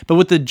coming, but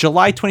with the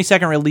July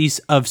 22nd release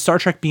of Star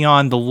Trek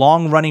Beyond, the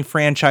long-running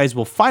franchise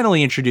will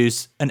finally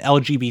introduce an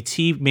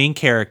LGBT main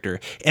character,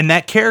 and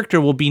that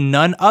character will be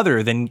none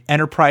other than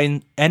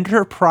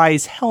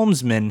Enterprise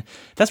helmsman.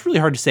 That's really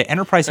hard to say.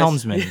 Enterprise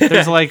helmsman.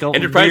 There's like a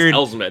Enterprise weird...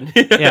 helmsman.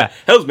 Yeah.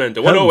 Helmsman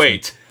to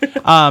 108.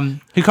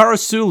 Hikaru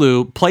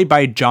Sulu, played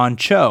by John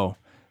Cho.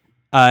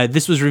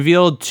 This was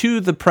revealed to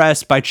the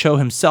press by Cho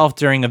himself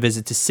during a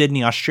visit to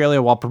Sydney,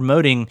 Australia, while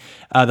promoting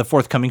the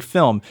forthcoming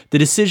film. The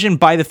decision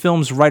by the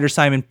film's writer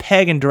Simon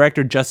Pegg and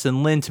director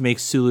Justin Lin to make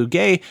Sulu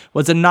gay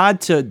was a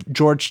nod to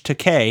George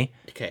Takei,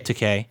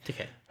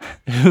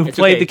 who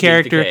played the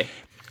character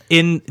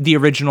in the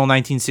original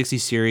 1960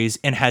 series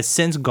and has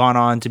since gone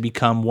on to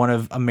become one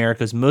of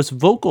America's most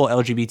vocal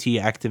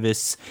LGBT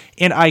activists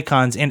and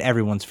icons and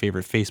everyone's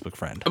favorite Facebook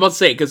friend. I'm about to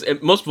say, because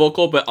most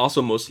vocal, but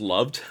also most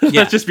loved. Yeah.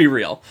 Let's just be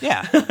real.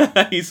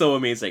 Yeah. He's so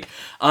amazing.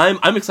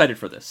 I'm excited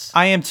for this.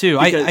 I am too.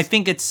 Because-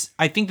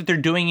 I think that they're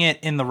doing it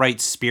in the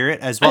right spirit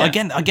as well.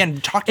 Yeah.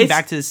 Again, talking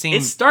back to the same.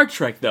 It's Star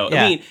Trek, though.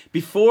 Yeah. I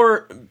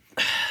mean,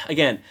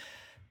 again,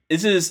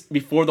 this is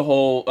before the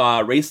whole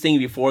race thing,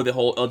 before the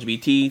whole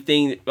LGBT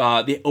thing.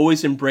 They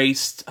always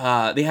embraced.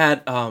 They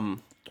had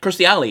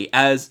Kirstie Alley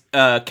as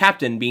a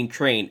captain being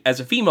trained as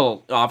a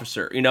female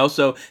officer.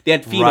 So they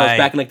had females Right.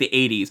 back in like the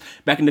 80s.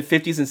 Back in the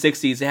 50s and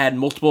 60s, they had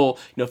multiple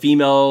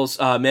females,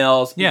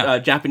 males, Yeah.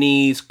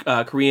 Japanese,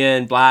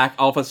 Korean, black,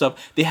 all that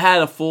stuff. They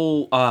had a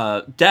full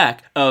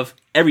deck of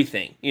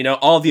everything.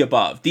 All of the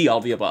above. All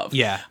of the above.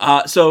 Yeah.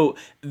 So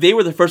they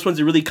were the first ones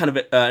to really kind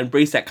of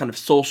embrace that kind of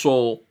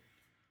social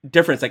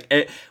difference.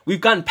 Like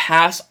we've gotten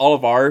past all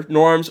of our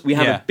norms. We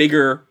have Yeah. a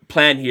bigger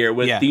plan here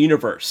with Yeah. the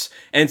universe,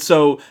 and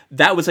so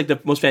that was like the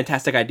most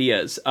fantastic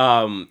ideas.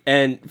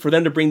 And for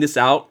them to bring this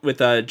out with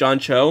John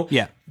Cho,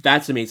 Yeah.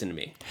 that's amazing to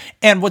me.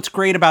 And what's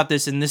great about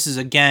this, and this is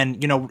again,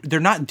 they're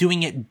not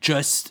doing it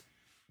just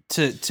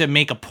to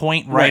make a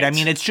point, right? Right. I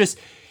mean, it just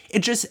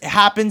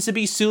happens to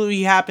be Sulu.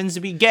 He happens to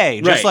be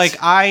gay, just Right. like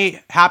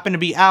I happen to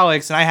be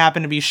Alex and I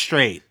happen to be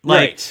straight. Like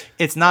Right.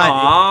 it's not.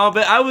 Aw,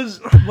 but I was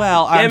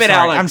Well, Damn I'm it, sorry.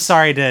 Alex. I'm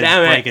sorry to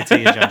Damn break it to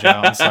you,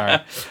 JoJo. I'm sorry.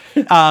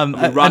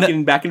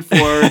 rocking back and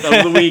forth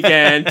over the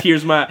weekend.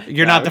 Tears my.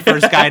 You're not the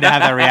first guy to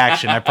have that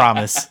reaction. I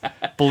promise.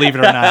 Believe it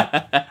or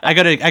not, I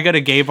go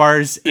to gay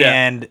bars Yeah.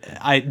 and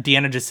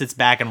Deanna just sits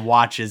back and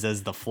watches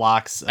as the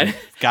flocks of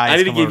guys I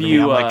need to come give over to me.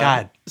 you I'm like,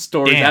 God,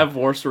 stories. damn. I have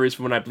war stories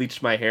from when I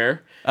bleached my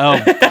hair. Oh,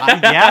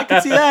 yeah, I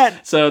can see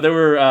that. So there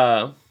were,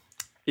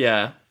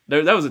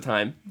 that was a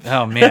time.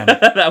 Oh man,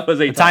 That was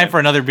a time for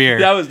another beer.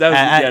 That was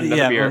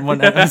another beer. We'll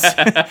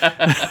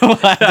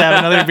have to have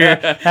another beer.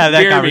 Have that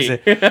Beer me.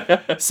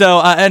 conversation. So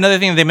another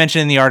thing that they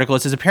mentioned in the article,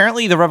 it says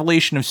apparently the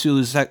revelation of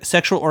Sulu's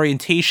sexual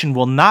orientation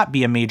will not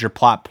be a major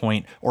plot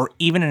point or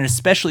even an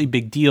especially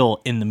big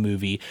deal in the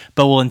movie,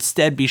 but will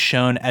instead be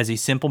shown as a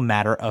simple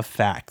matter of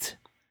fact.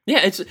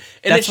 Yeah,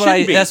 That's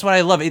what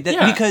I love.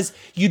 Yeah. Because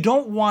you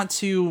don't want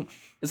to.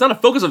 It's not a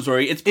focus of the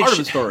story. It's part of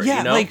the sh- story.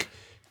 Yeah, like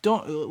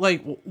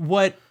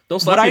what. Don't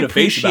slap what you in I the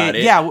face about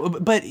appreciate- it. Yeah,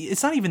 but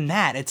it's not even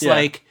that. It's Yeah.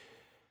 like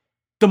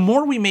the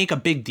more we make a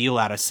big deal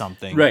out of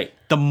something, Right.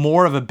 the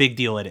more of a big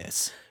deal it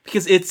is.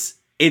 because it's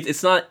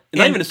not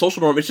even a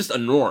social norm. It's just a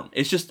norm.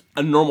 It's just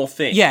a normal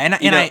thing. Yeah, and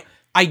You know?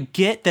 I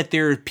get that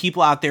there are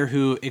people out there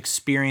who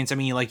experience. I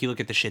mean, like you look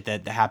at the shit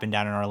that happened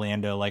down in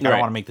Orlando. Like I don't Right.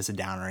 want to make this a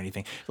downer or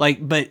anything.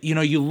 Like, but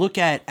you look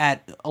at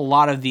a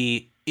lot of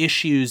the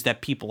issues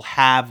that people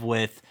have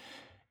with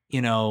the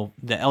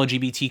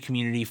LGBT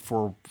community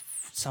for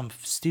some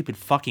stupid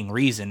fucking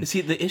reason.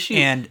 See, the issue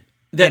And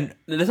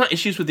there's not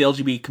issues with the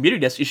LGBT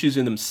community. That's issues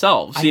in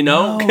themselves. I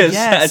know,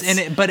 yes, and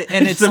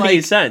it's doesn't like,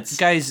 make sense.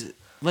 guys,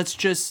 let's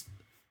just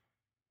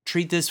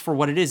treat this for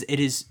what it is. It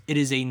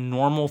is a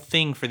normal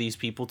thing for these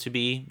people to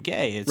be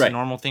gay. It's a Right.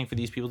 normal thing for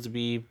these people to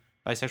be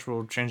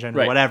bisexual, transgender,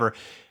 Right. whatever.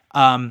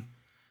 You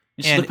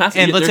just And look past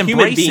it. let's They're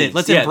human embrace it. beings.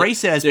 Let's Yeah,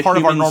 embrace it as they're part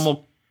of our humans.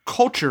 normal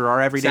culture,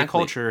 our everyday Exactly.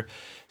 culture.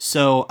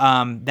 So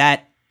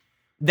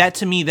that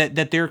to me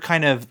that they're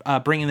kind of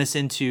bringing this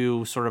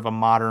into sort of a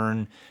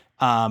modern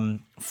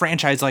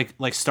franchise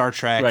like Star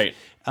Trek,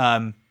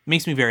 Right.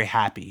 makes me very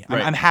happy.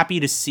 Right. I'm happy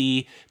to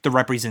see the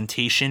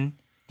representation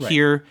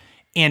here,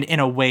 and in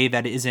a way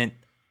that isn't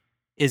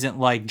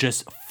like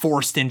just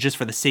forced in just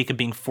for the sake of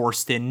being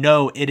forced in.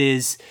 No,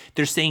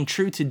 they're staying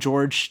true to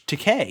George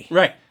Takei,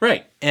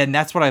 Right. and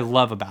that's what I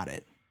love about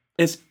it.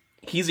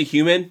 He's a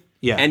human.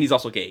 Yeah. And he's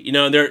also gay.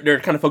 They're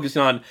kind of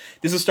focusing on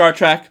this is Star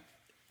Trek,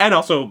 and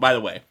also, by the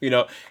way,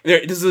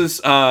 this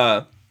is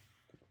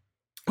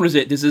what is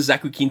it? This is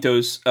Zachary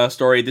Quinto's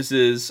story. This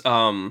is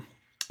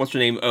what's her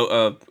name?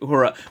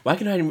 Uhura. Why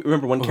can I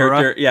remember one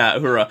character? Yeah,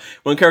 Uhura.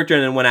 One character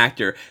and then one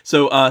actor.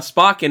 So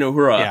Spock and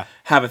Uhura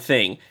have a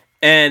thing,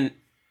 and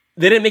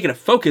they didn't make it a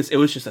focus. It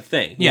was just a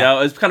thing. You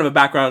know, it's kind of a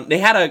background. They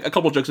had a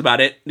couple jokes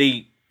about it.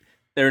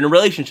 They're in a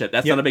relationship.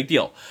 That's not a big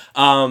deal.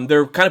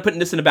 They're kind of putting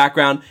this in the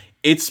background.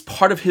 It's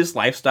part of his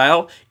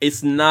lifestyle.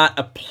 It's not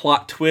a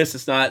plot twist.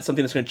 It's not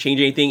something that's going to change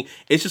anything.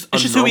 It's just a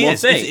just who he normal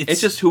is. thing. It's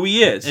just who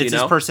he is. It's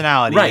his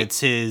personality. Right. It's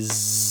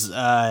his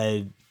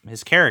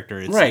his character.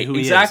 It's Right, who he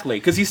exactly.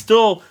 Because he's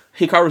still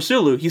Hikaru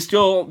Sulu. He's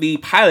still the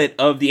pilot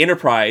of the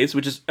Enterprise,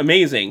 which is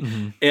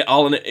amazing. It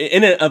all in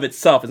it of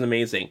itself is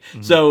amazing.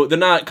 So they're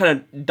not kind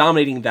of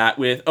dominating that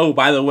with, oh,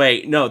 by the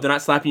way, no, they're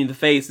not slapping you in the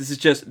face. This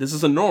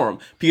is a norm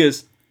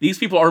because these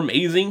people are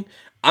amazing.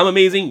 I'm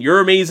amazing. You're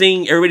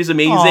amazing. Everybody's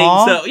amazing.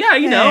 Aw, so yeah,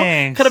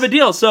 thanks. kind of a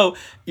deal. So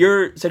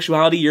your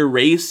sexuality, your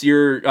race,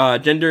 your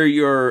gender,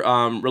 your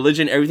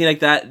religion, everything like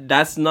that.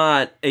 That's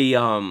not a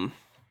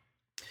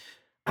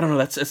I don't know.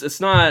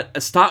 It's not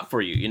a stop for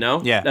you.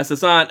 Yeah.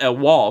 It's not a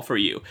wall for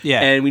you.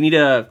 Yeah. And we need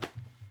to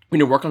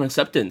work on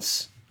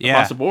acceptance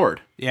across the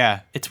board.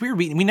 Yeah, it's weird.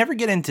 We never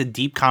get into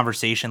deep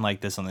conversation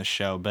like this on this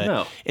show, but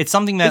No. it's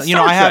something that It's you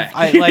know. Star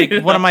I Trek.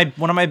 like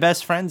one of my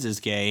best friends is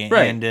gay,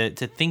 Right. and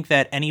to think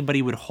that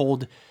anybody would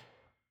hold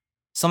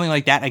something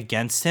like that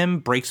against him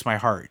breaks my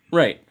heart.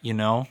 Right. You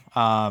know,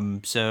 so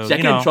See, I you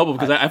get know, in trouble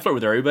because I flirt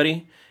with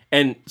everybody.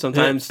 And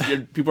sometimes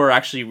people are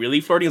actually really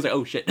flirting. It's like,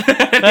 oh shit,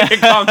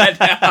 calm that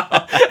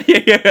down.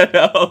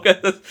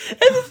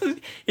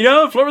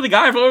 Flirt with a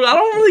guy. I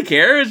don't really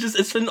care.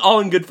 It's been all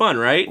in good fun,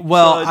 right?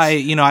 Well, So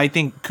I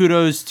think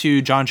kudos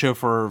to John Cho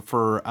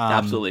for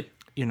absolutely.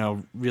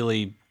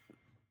 Really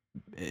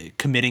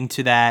committing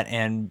to that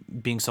and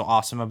being so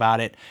awesome about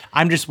it.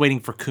 I'm just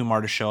waiting for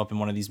Kumar to show up in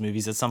one of these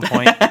movies at some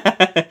point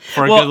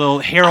for a good little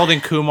Harold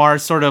and Kumar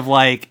sort of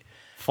like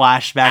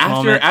flashback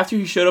moment. After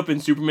he showed up in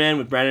Superman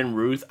with Brandon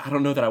Ruth, I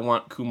don't know that I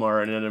want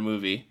Kumar in another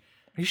movie.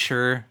 Are you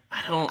sure?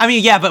 I don't. I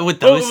mean, yeah, but with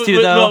those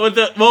two though,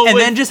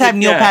 then just have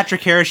Neil yeah.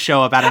 Patrick Harris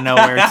show up out of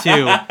nowhere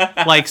too,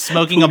 like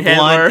smoking a Food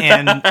blunt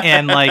handler.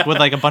 and like with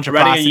like a bunch of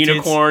Riding a prostitutes.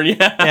 unicorn,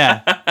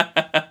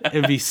 Yeah,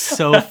 it'd be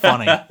so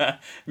funny.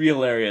 Be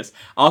hilarious.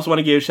 I also want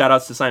to give shout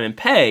outs to Simon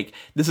Pegg.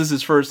 This is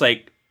his first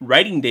like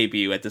writing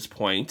debut at this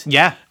point.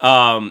 Yeah,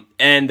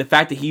 and the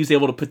fact that he was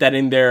able to put that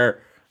in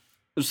there,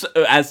 as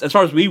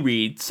far as we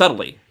read,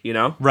 subtly,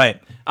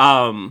 right.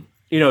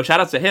 Shout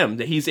outs to him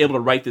that he's able to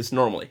write this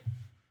normally.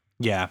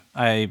 Yeah,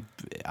 I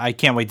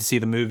can't wait to see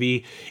the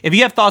movie. If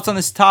you have thoughts on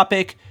this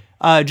topic,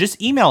 just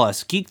email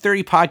us,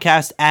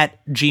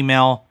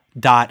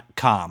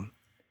 geek30podcast@gmail.com.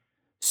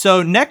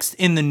 So next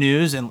in the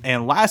news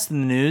and last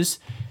in the news,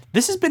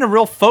 this has been a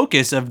real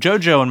focus of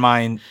JoJo and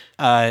mine,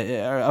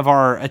 of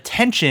our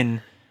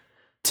attention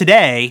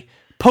today.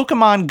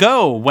 Pokemon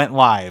Go went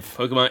live.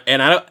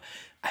 And I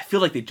feel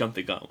like they jumped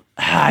the gun.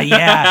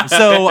 Yeah.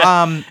 So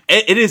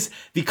it is,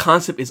 the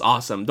concept is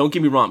awesome. Don't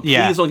get me wrong. Please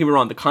Yeah. don't get me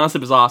wrong. The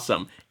concept is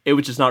awesome. It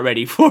was just not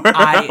ready for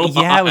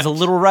it was a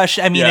little rushed.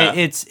 I mean, Yeah.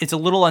 it's a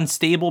little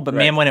unstable, but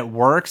man, Right. when it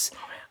works,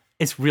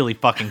 it's really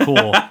fucking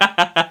cool.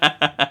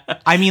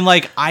 I mean,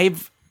 like I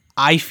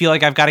feel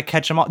like I've got to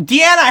catch them all.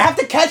 Deanna, I have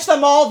to catch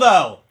them all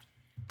though.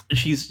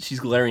 She's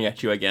glaring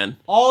at you again.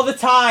 All the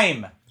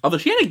time. Although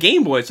she had a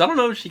Game Boy, so I don't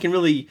know if she can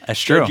really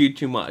That's judge true. you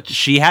too much.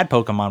 She had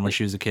Pokemon when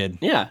she was a kid.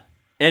 Yeah.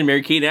 And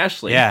Mary-Kate and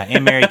Ashley. Yeah,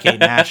 and Mary-Kate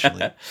and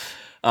Ashley.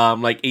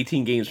 Like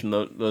 18 games from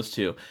those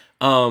two.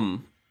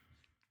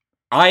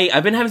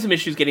 I've been having some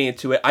issues getting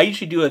into it. I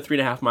usually do a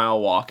 3.5 mile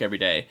walk every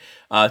day.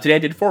 Today I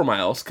did 4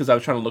 miles because I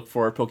was trying to look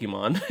for a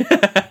Pokemon.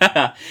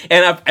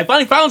 And I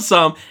finally found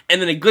some,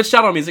 and then it glitched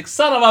out on me. It's like,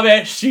 son of a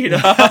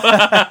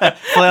bitch,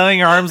 Flailing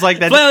your arms like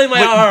that. Flailing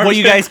my arms. What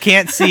you guys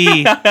can't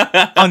see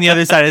on the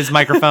other side of his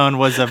microphone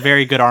was a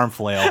very good arm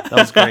flail. That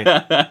was great.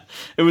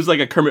 It was like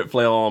a Kermit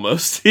flail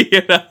almost,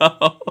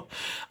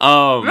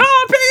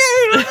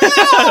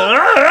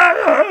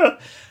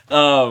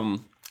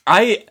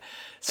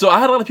 So I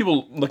had a lot of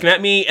people looking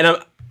at me, and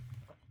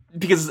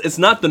because it's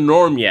not the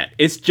norm yet.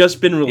 It's just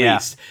been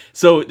released. Yeah.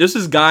 So there's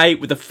this guy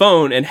with a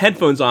phone and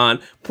headphones on,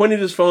 pointing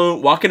at his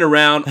phone, walking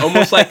around,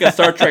 almost like a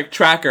Star Trek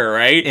tracker,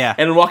 right? Yeah.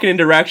 And walking in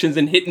directions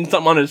and hitting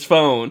something on his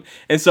phone.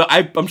 And so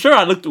I'm sure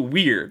I looked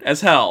weird as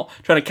hell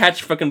trying to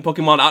catch fucking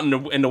Pokemon out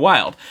in the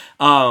wild.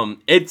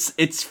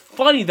 It's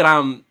funny that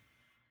I'm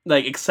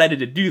like excited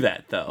to do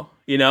that though.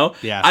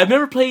 Yeah. I've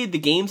never played the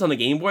games on the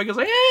Game Boy. I was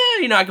like,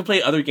 I can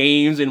play other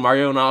games and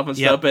Mario and all that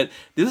Yep. stuff, but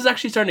this is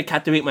actually starting to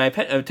captivate my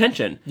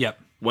attention. Yep.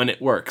 When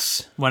it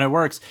works. When it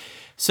works.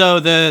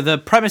 So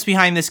the premise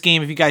behind this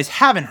game, if you guys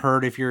haven't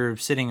heard, if you're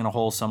sitting in a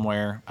hole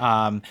somewhere,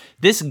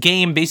 this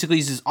game basically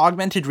uses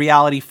augmented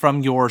reality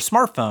from your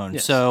smartphone.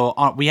 Yes. So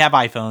we have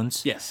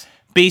iPhones. Yes.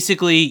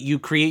 Basically, you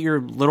create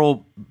your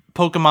little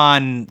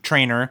Pokemon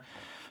trainer,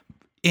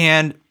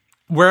 and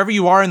wherever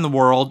you are in the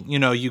world,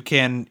 you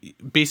can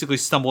basically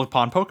stumble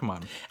upon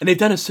Pokemon. And they've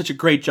done such a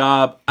great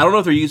job. I don't know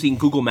if they're using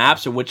Google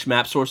Maps or which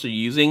map source they're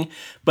using,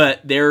 but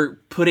they're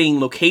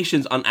putting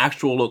locations on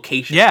actual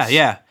locations.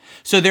 Yeah.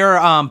 So there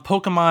are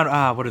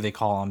Pokemon. What do they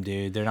call them,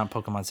 dude? They're not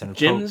Pokemon Center.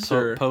 Gyms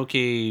or Poke.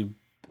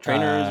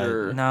 trainers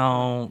or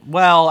No.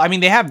 Well, I mean,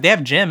 they have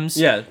gyms.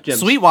 Yeah, gyms.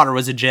 Sweetwater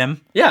was a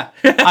gym. Yeah.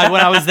 When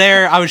I was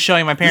there, I was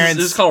showing my parents.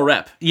 This is called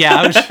rep. Yeah,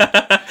 I was.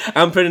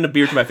 I'm putting a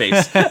beer to my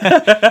face.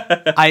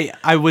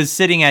 I was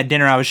sitting at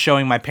dinner. I was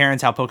showing my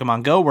parents how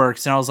Pokemon Go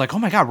works, and I was like, "Oh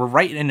my god, we're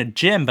right in a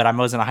gym!" But I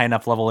wasn't a high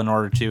enough level in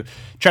order to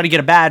try to get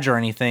a badge or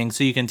anything.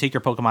 So you can take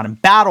your Pokemon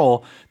and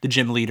battle the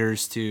gym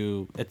leaders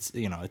to,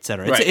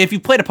 etc. Right. If you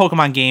played a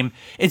Pokemon game,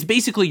 it's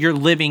basically you're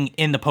living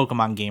in the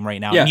Pokemon game right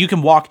now, Yeah. and you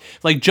can walk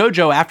like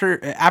JoJo.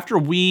 After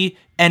we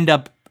end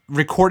up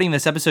recording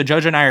this episode,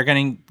 JoJo and I are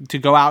going to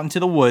go out into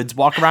the woods,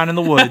 walk around in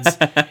the woods,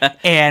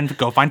 and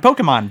go find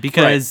Pokemon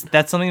because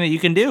that's something that you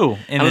can do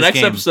in On the this next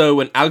game. episode,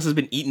 when Alex has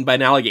been eaten by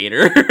an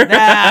alligator.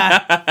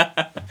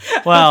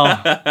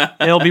 Well,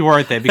 it'll be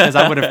worth it because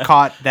I would have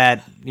caught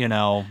that,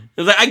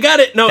 It's like, I got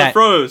it. No, it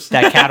froze.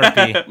 that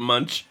Caterpie.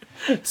 Munch.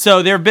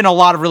 So there have been a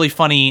lot of really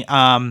funny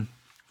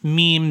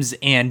memes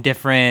and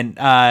different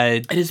It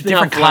has been different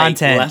out for, like,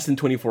 content. less than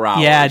 24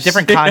 hours. Yeah,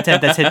 different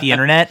content that's hit the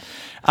internet.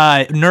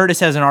 Nerdist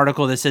has an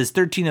article that says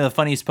 13 of the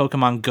funniest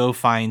Pokemon Go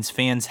finds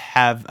fans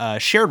have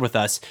shared with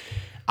us.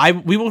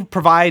 We will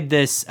provide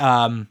this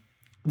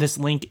this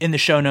link in the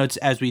show notes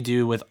as we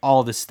do with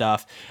all this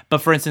stuff. But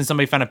for instance,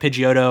 somebody found a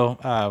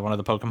Pidgeotto, one of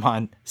the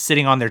Pokemon,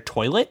 sitting on their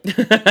toilet.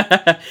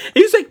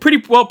 He's like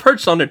pretty well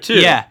perched on it, too.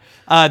 Yeah.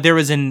 There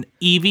was an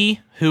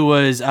Eevee who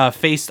was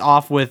faced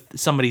off with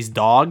somebody's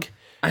dog.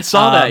 I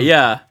saw that,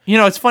 yeah.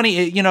 It's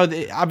funny.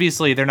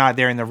 Obviously they're not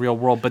there in the real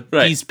world, but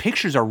Right. these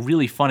pictures are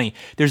really funny.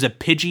 There's a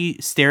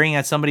Pidgey staring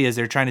at somebody as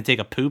they're trying to take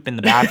a poop in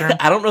the bathroom.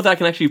 I don't know if I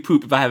can actually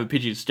poop if I have a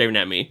Pidgey staring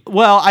at me.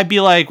 Well, I'd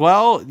be like,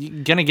 well, you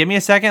gonna give me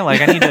a second?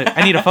 Like, I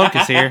need to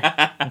focus here.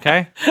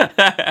 Okay,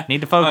 need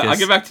to focus. I'll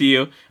get back to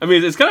you. I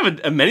mean, it's kind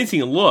of a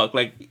menacing look.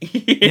 Like,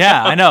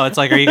 Yeah, I know. It's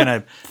like, are you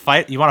gonna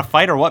fight? You want to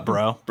fight or what,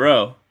 bro?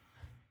 Bro,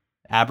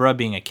 Abra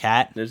being a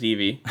cat. there's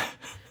Eevee.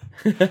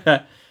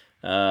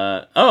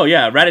 Oh,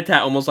 yeah, Rattata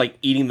almost like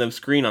eating the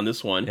screen on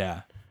this one.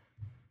 Yeah.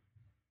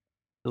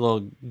 A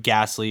little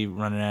ghastly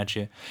running at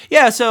you.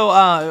 Yeah,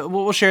 so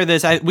we'll share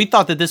this. We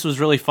thought that this was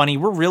really funny.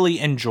 We're really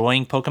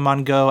enjoying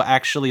Pokemon Go,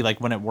 actually. Like,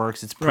 when it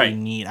works, it's pretty Right.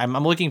 neat. I'm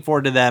looking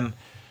forward to them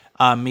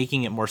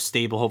making it more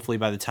stable, hopefully,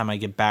 by the time I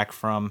get back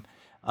from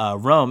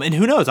Rome. And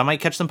who knows, I might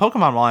catch some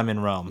Pokemon while I'm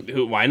in Rome.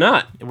 Why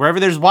not? Wherever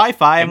there's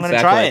Wi-Fi, I'm going to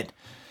try Exactly. it.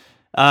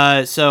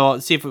 So I'll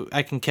see if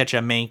I can catch a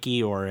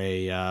Mankey or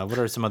a what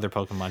are some other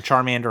Pokemon?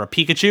 Charmander, a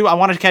Pikachu. I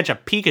want to catch a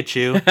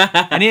Pikachu.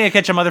 I need to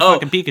catch a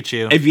motherfucking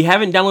Pikachu. If you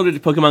haven't downloaded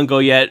Pokemon Go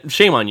yet,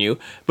 shame on you.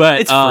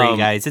 But It's free,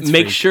 guys. It's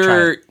make free.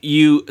 sure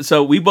you.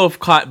 So we both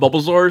caught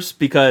Bulbasaurs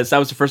because that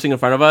was the first thing in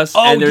front of us.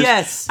 Oh, and there's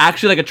yes.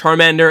 actually like a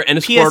Charmander and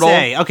a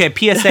Squirtle. PSA. Okay,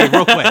 PSA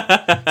real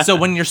quick. So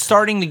when you're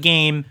starting the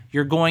game,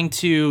 they're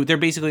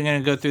basically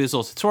going to go through this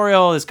little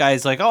tutorial. This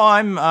guy's like, oh,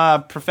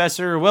 I'm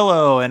Professor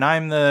Willow, and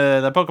I'm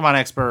the Pokemon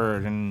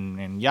expert,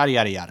 and yada,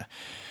 yada, yada.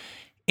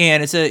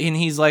 And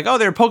he's like, oh,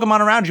 there are Pokemon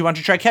around you. Why don't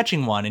you try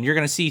catching one? And you're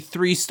going to see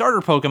 3 starter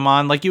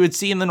Pokemon like you would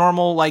see in the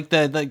normal, like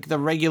the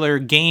regular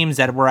games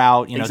that were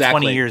out,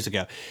 Exactly. 20 years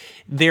ago.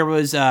 There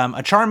was a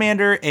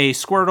Charmander, a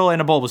Squirtle,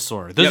 and a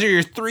Bulbasaur. Those Yep. are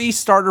your 3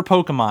 starter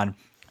Pokemon.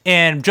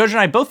 And Jojo and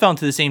I both fell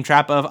into the same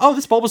trap of, oh,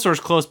 this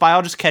Bulbasaur's close by.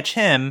 I'll just catch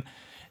him,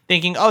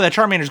 thinking, oh, that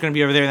Charmander's going to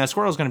be over there and that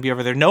Squirtle's going to be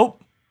over there.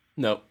 Nope.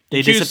 Nope.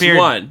 They Choose disappeared.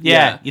 one.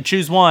 Yeah, you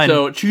choose one.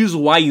 So choose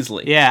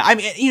wisely. Yeah, I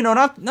mean,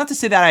 not to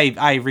say that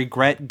I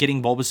regret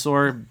getting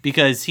Bulbasaur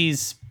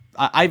because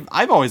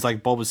I've always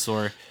liked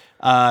Bulbasaur.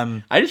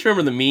 I just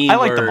remember the meme. I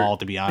like them where- all,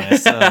 to be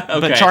honest. But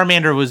Okay.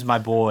 Charmander was my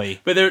boy.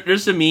 But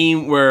there's a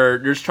meme where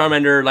there's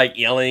Charmander like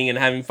yelling and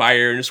having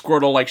fire, and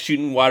Squirtle like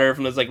shooting water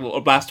from this like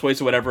little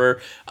Blastoise or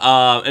whatever.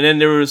 And then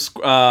there was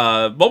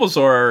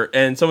Bulbasaur,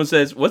 and someone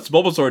says, "What's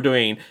Bulbasaur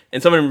doing?"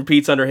 And someone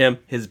repeats under him,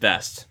 "His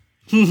best."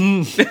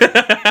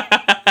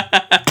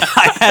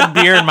 I had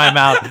beer in my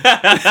mouth.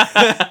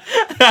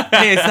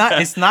 Hey,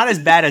 it's not as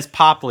bad as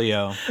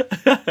Poplio.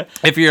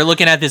 If you're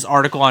looking at this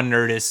article on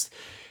Nerdist,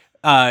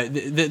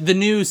 the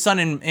new Sun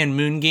and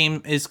Moon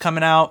game is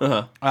coming out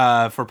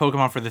for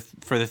Pokemon for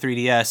the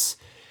 3DS.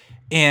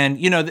 And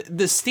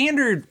the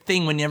standard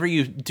thing whenever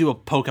you do a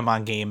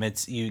Pokemon game,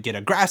 it's you get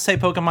a grass type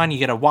Pokemon, you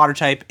get a water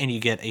type, and you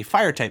get a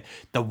fire type.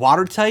 The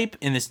water type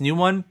in this new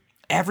one,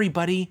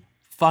 everybody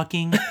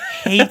fucking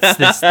hates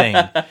this thing.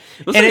 Looks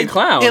like a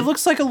clown. It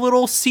looks like a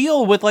little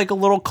seal with like a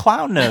little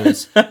clown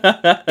nose.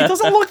 It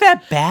doesn't look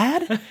that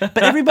bad,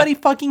 but everybody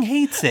fucking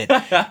hates it.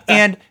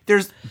 And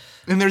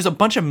there's a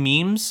bunch of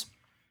memes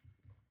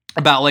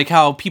about like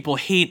how people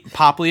hate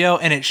Poplio,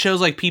 and it shows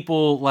like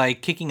people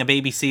like kicking a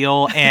baby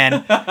seal,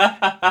 and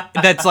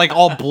that's like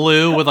all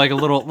blue with like a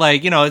little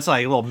like it's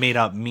like little made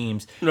up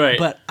memes. Right.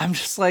 But I'm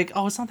just like,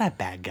 oh, it's not that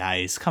bad,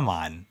 guys. Come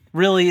on.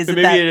 Really? Is it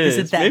Maybe that? it Is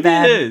is. it that Maybe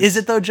bad? it is.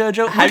 It though, JoJo?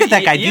 Look Have at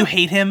that you- guy. you- Do you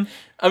hate him?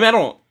 I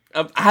mean,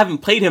 I haven't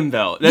played him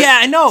though. Yeah,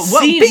 I know.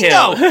 Well, Seen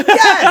bingo. him.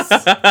 Yes,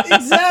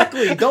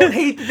 exactly. Don't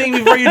hate the thing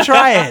before you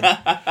try it.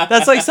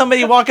 That's like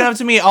somebody walking up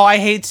to me. Oh, I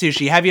hate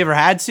sushi. Have you ever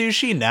had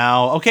sushi?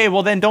 No. Okay,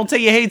 well then don't say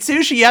you hate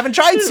sushi. You haven't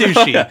tried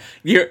sushi.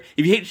 If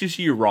you hate sushi,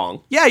 you're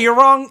wrong. Yeah, you're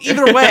wrong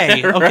either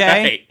way. Okay.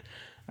 Right.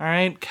 All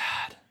right.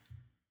 God.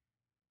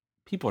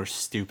 People are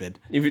stupid.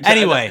 If you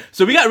Anyway,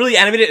 so we got really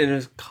animated and it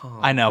was calm.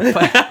 I know.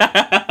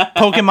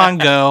 Pokemon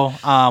Go.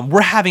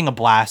 We're having a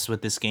blast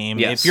with this game.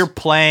 Yes. If you're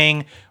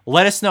playing,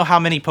 let us know how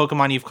many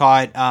Pokemon you've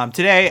caught.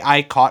 Today,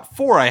 I caught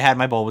 4. I had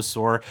my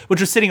Bulbasaur,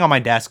 which was sitting on my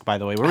desk, by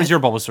the way. Where was your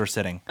Bulbasaur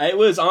sitting? It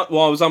was on.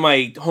 Well, I was on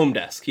my home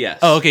desk. Yes.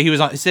 Oh, okay. He was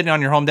sitting on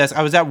your home desk.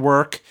 I was at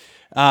work.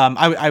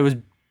 I was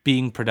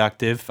being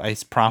productive. I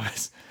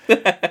promise.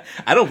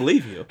 I don't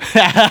believe you.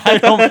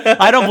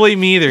 I don't believe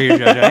me either here,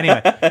 Jojo.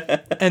 Anyway,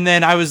 and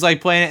then I was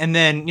like playing it, and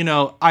then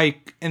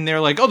and they're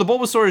like, oh, the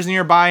Bulbasaur is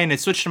nearby, and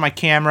it switched to my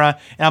camera,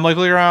 and I'm like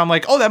looking around, I'm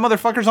like, oh, that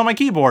motherfucker's on my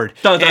keyboard,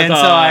 Dun, dun, and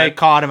so dun. I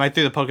caught him. I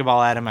threw the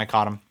Pokeball at him. I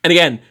caught him. And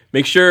again,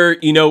 make sure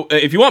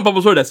if you want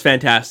Bulbasaur, that's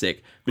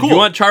fantastic. But if you Cool.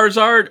 want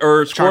Charizard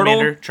or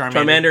Squirtle,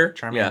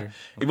 Charmander. Yeah.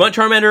 If you want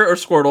Charmander or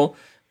Squirtle,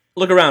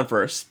 look around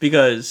first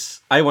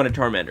because I wanted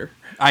Charmander.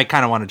 I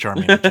kind of want a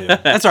Charmander too.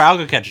 That's all right. I'll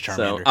go catch a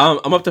So Charmander.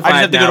 I'm up to I just 5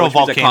 have to go now, to a which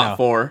means I volcano. caught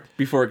 4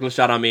 before it glitched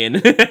out on me. And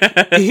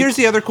Here's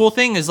the other cool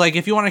thing: is like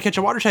if you want to catch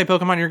a water type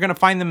Pokemon, you're gonna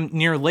find them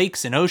near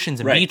lakes and oceans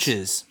and Right.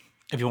 beaches.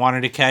 If you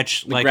wanted to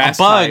catch like a grass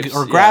bug types,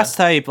 or grass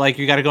type, like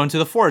you got to go into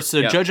the forest. So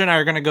Yeah. Jojo and I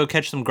are gonna go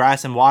catch some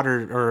grass and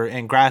water,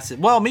 and grass.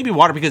 Well, maybe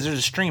water because there's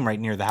a stream right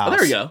near the house.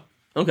 there we go.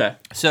 Okay.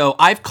 So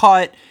I've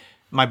caught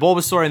my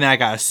Bulbasaur, and then I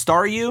got a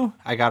Staryu,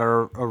 I got a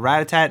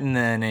Rattata, and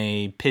then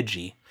a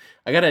Pidgey,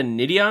 I got a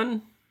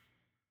Nidoran.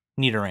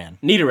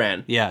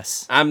 Nidoran.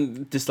 Yes.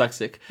 I'm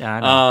dyslexic. Yeah, I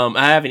know.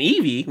 I have an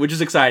Eevee, which is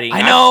exciting.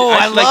 I know, I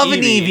actually like love an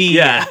Eevee.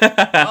 Yeah.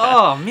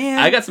 Oh man.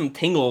 I got some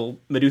Tingle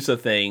Medusa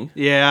thing.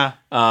 Yeah.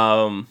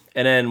 And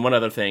then one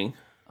other thing.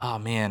 Oh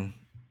man.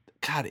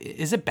 God,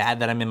 is it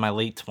bad that I'm in my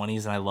late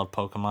 20s and I love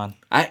Pokemon?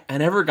 I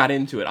never got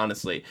into it,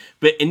 honestly.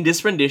 But in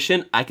this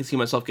rendition, I can see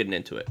myself getting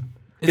into it.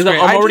 Because great.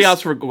 I'm I already just-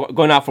 out for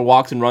going out for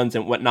walks and runs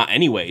and whatnot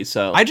anyway,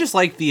 so... I just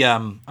like the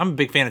I'm a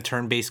big fan of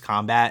turn-based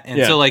combat, and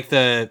Yeah. so like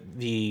the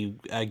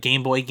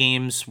Game Boy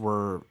games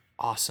were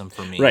awesome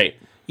for me. Right.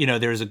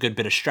 There's a good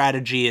bit of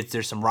strategy.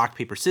 There's some rock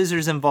paper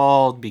scissors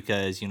involved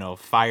because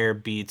fire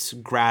beats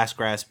grass,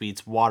 grass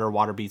beats water,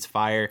 water beats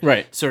fire,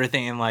 Right. sort of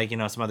thing, and like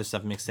some other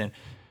stuff mixed in.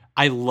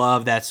 I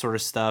love that sort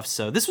of stuff.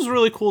 So this was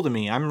really cool to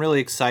me. I'm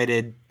really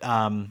excited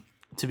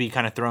to be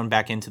kind of thrown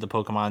back into the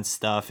Pokemon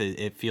stuff.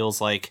 It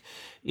feels like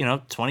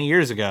 20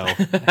 years ago.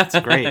 That's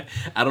great.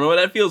 I don't know what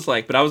that feels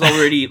like, but I was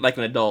already like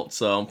an adult,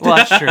 so... Well,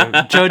 that's true.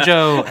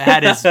 Jojo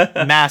had his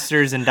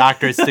master's and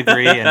doctorate's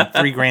degree and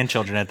 3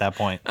 grandchildren at that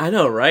point. I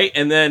know, right?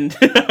 And then...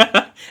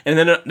 and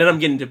then I'm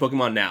getting into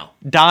Pokemon now.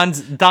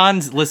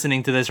 Don's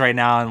listening to this right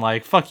now and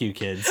like, fuck you,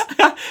 kids.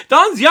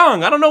 Don's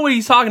young. I don't know what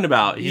he's talking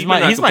about. He's better my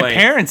not complain.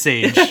 parents'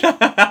 age. I'm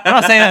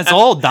not saying that's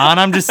old, Don.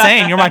 I'm just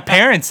saying you're my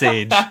parents'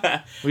 age.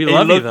 We And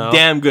love you you look though.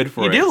 damn good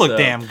for You it. do look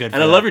damn good And for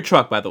I that. love your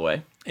truck, by the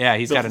way. Yeah,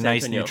 he's Built got a in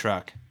nice San new Antonio.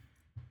 truck.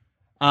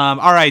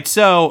 All right,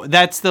 so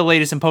that's the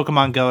latest in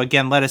Pokemon Go.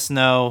 Again, let us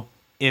know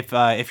if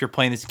you're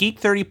playing this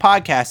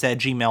Geek30podcast at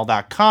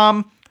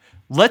gmail.com.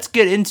 Let's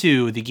get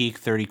into the Geek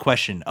 30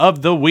 question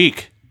of the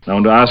week. I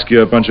want to ask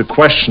you a bunch of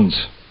questions,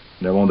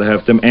 and I want to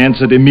have them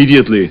answered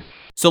immediately.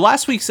 So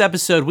last week's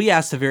episode, we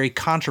asked a very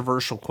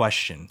controversial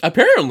question.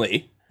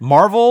 Apparently.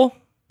 Marvel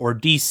or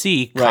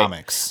DC Right.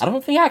 Comics? I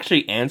don't think I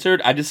actually answered.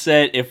 I just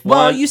said if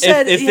Well, one, you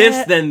said, if yeah,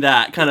 this, then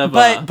that kind of.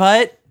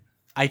 But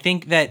I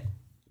think that,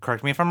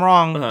 correct me if I'm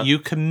wrong, Uh-huh. you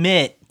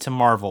commit to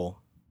Marvel.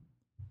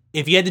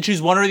 If you had to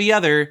choose one or the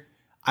other,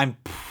 I'm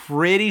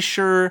pretty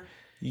sure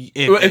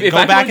if go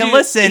I back can and do-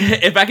 listen.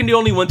 If I can do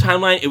only one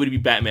timeline, it would be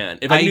Batman.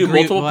 If I I can do agree,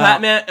 multiple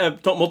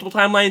well- multiple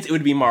timelines, it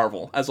would be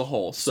Marvel as a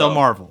whole. So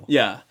Marvel.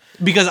 Yeah.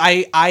 Because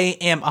I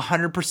am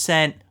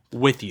 100%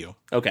 with you.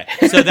 Okay.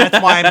 So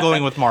that's why I'm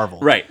going with Marvel.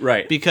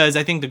 right. Because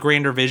I think the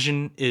grander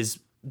vision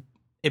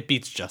it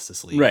beats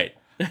Justice League. Right.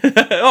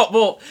 Oh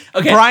well.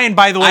 Okay. Brian,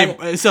 by the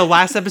way, so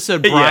last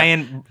episode,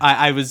 Brian,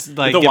 I was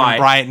like With a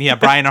giving Y.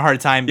 Brian a hard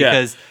time Yeah.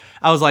 because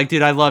I was like,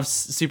 dude, I love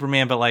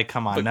Superman, but like,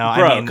 come on, no,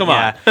 bro, I mean, come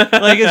on.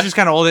 like it's just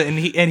kind of old. And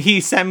he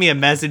sent me a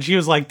message. He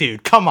was like,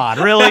 dude, come on,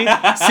 really,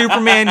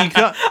 Superman?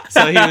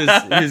 So he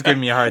was giving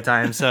me a hard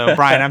time. So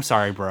Brian, I'm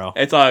sorry, bro.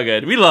 It's all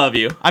good. We love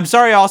you. I'm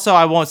sorry. Also,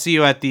 I won't see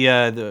you at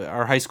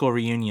our high school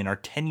reunion. Our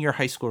 10-year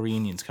high school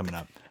reunion's coming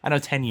up. I know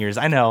 10 years.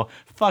 I know.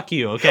 Fuck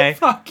you. Okay.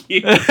 Fuck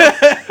you.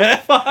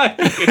 Fuck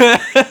you.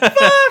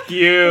 Fuck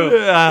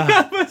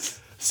you.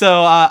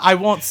 So I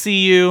won't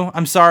see you.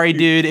 I'm sorry,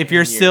 dude. If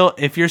you're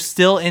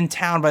still in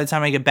town by the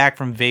time I get back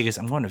from Vegas,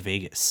 I'm going to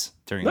Vegas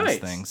during Nice.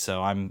 this thing.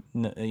 So I'm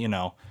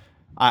not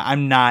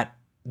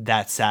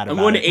that sad I'm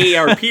about going it. to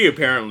AARP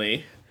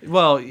apparently.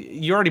 Well,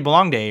 you already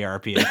belong to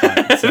AARP. I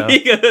thought, so.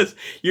 Because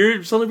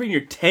you're celebrating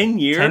your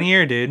 10-year.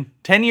 10-year, dude.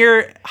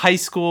 10-year high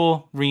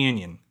school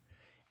reunion.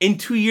 In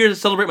 2 years,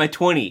 I celebrate my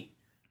 20.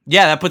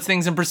 Yeah, that puts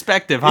things in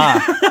perspective, huh?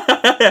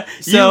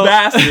 You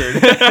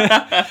bastard.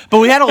 But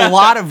we had a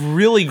lot of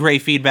really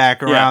great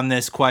feedback around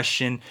this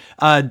question.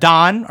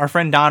 Don, our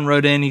friend Don,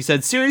 wrote in. He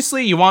said,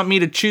 seriously, you want me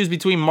to choose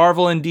between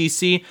Marvel and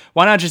DC?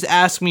 Why not just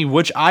ask me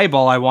which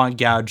eyeball I want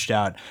gouged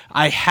out?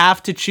 I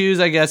have to choose.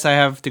 I guess I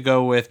have to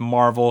go with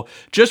Marvel.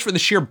 Just for the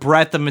sheer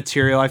breadth of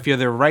material, I feel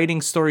their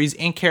writing, stories,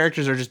 and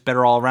characters are just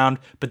better all around.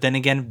 But then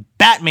again,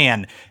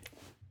 Batman.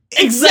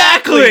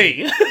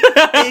 Exactly.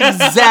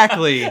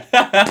 Exactly.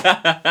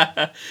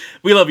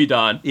 We love you,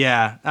 Don.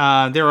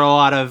 Yeah. There were a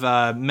lot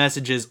of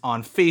messages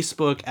on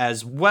Facebook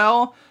as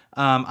well.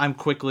 I'm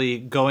quickly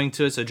going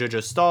to it. So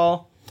Jojo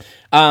Stahl.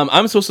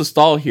 I'm supposed to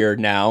stall here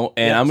now,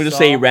 and I'm going to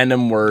say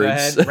random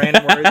words. Go ahead.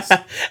 Random words.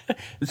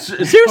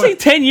 Seriously,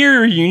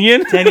 10-year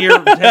reunion?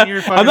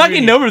 10-year I'm not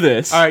getting over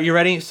this. All right, you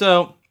ready?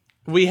 So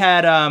we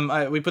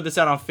had we put this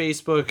out on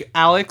Facebook.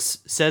 Alex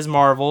says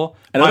Marvel.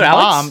 Another My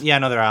Alex? mom,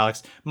 another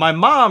Alex. My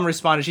mom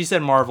responded. She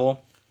said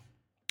Marvel.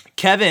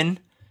 Kevin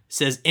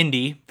says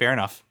Indie. Fair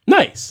enough.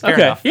 Nice. Fair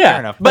Okay. enough. Yeah. Fair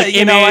enough. But Like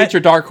you know Image what? or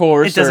Dark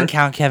Horse. It doesn't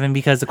count, Kevin,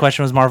 because the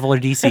question was Marvel or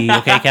DC.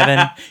 Okay,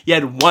 Kevin. You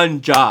had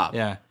one job.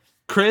 Yeah.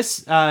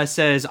 Chris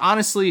says,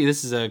 honestly,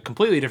 this is a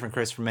completely different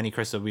Chris from any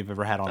Chris that we've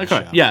ever had on the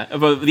show. Yeah,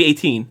 about the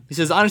 18. He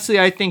says, honestly,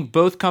 I think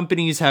both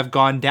companies have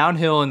gone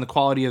downhill in the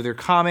quality of their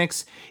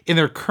comics. In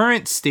their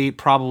current state,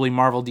 probably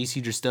Marvel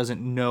DC just doesn't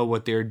know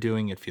what they're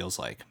doing, it feels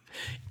like.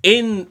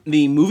 In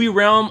the movie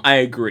realm, I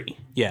agree.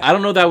 Yeah. I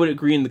don't know that I would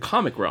agree in the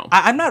comic realm.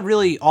 I'm not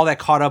really all that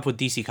caught up with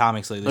DC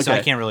Comics lately, so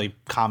Okay. I can't really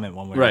comment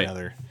one way Right. or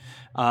the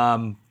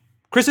other.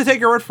 Chris, I take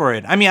your word for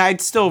it. I mean, I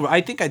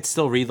think I'd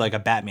still read like a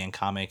Batman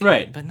comic,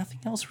 Right. But nothing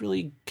else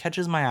really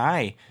catches my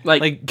eye.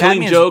 Like Killing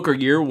Batman's- Joke or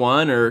Year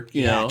One or,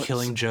 you know.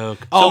 Killing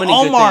Joke. many good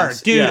Omar,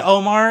 things. dude, Yeah.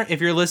 Omar, if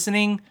you're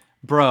listening,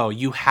 bro,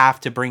 you have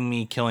to bring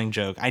me Killing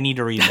Joke. I need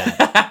to read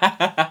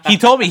that. He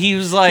told me, he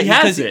was like, He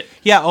has 'cause- it.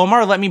 Yeah,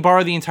 Omar let me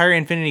borrow the entire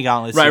Infinity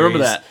Gauntlet Right, I series.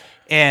 remember that.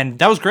 And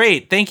that was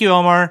great. Thank you,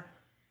 Omar.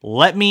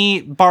 Let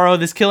me borrow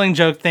this Killing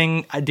Joke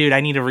thing. Dude,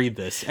 I need to read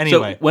this. So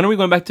Anyway. when are we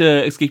going back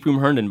to Escape Room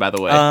Herndon, by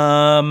the way?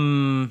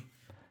 I'm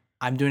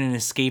doing an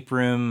escape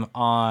room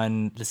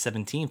on the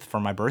 17th for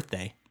my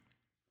birthday.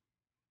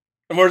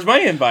 And where's my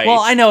invite? Well,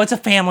 I know it's a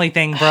family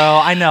thing, bro.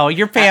 I know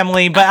you're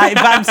family, but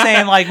I'm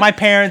saying like my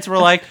parents were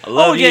like, I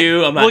love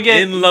you. I'm not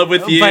in love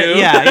with you. But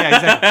yeah,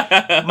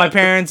 exactly. My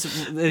parents,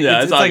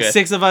 it's all like good.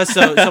 6 of us.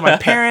 So my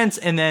parents,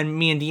 and then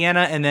me and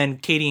Deanna, and then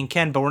Katie and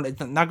Ken. But we're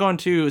not going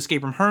to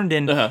Escape Room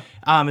Herndon.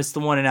 Uh-huh. It's the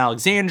one in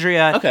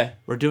Alexandria. Okay.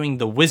 We're doing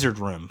the Wizard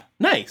Room.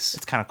 Nice.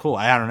 It's kind of cool.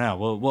 I don't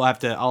know. I'll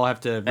have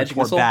to Magic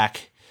report missile?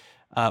 back.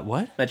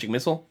 What? Magic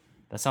Missile?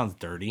 That sounds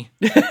dirty.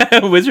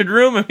 Wizard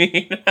Room? I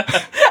mean.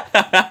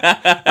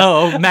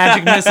 Oh,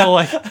 magic missile!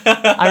 Like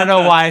I don't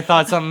know why I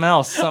thought something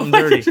else, something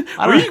dirty.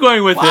 Where are you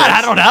going with this?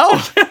 I don't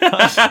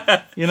know.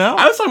 You know.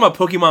 I was talking about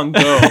Pokemon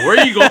Go. Where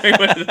are you going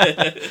with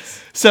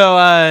this?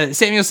 So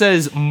Samuel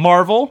says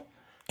Marvel.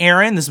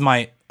 Aaron, this is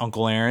my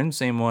Uncle Aaron,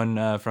 same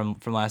one from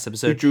last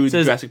episode. Who drew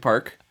says, Jurassic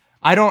Park?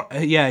 I don't.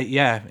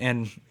 Yeah,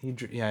 and he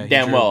drew, yeah, he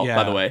Damn drew, well, yeah.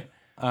 by the way.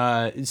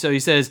 So he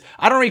says,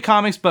 I don't read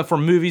comics, but for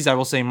movies, I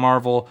will say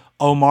Marvel.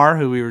 Omar,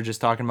 who we were just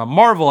talking about,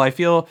 Marvel, I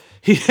feel,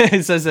 he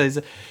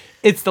says,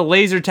 it's the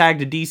laser tag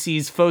to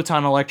DC's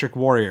Photon Electric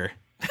Warrior.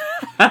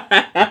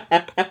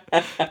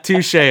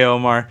 Touche,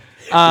 Omar.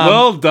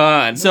 Well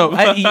done. So,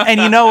 and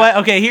you know what?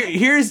 Okay,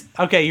 here's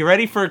you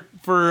ready for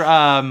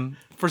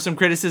some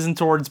criticism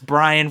towards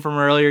Brian from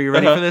earlier? You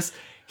ready for this?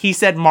 He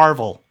said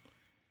Marvel.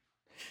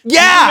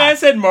 Yeah, man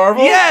said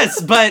Marvel. yes,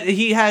 but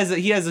he has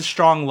a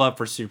strong love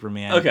for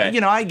Superman. Okay.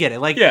 You know, I get it.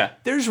 Like, Yeah.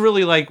 there's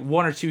really like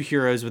 1 or 2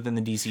 heroes within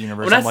the DC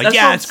universe. Well, I'm like, that's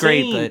yeah, what it's I'm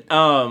great, saying.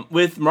 but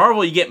With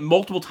Marvel, you get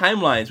multiple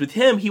timelines. With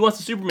him, he wants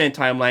the Superman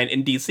timeline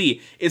in DC.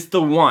 It's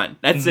the one.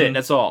 That's it.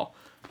 That's all.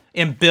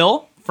 and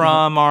Bill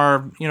from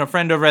our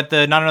friend over at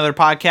the Not Another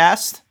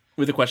Podcast.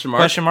 With a question mark.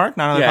 Question mark,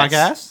 not another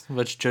Yes. podcast,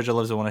 which JoJo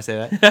loves it when I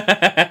say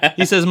that.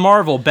 He says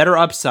Marvel, better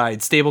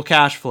upside, stable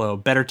cash flow,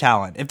 better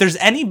talent. If there's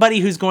anybody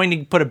who's going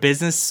to put a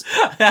business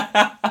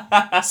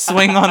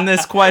swing on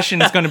this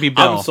question, it's going to be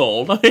Bill. I'm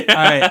sold. All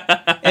right.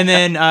 And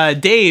then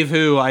Dave,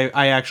 who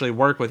I actually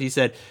work with, he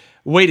said,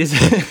 wait, this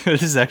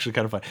is actually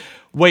kind of fun.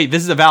 Wait,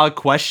 this is a valid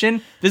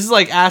question? This is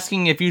like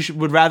asking if you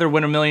would rather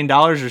win $1 million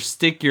or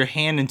stick your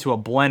hand into a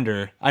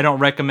blender. I don't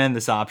recommend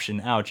this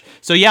option. Ouch.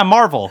 So yeah,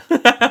 Marvel.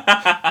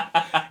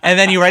 And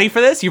then you ready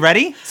for this? You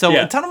ready? So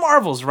Yeah. a ton of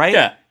Marvels, right?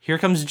 Yeah. Here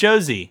comes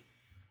Josie.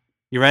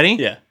 You ready?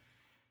 Yeah.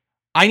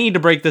 I need to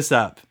break this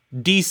up.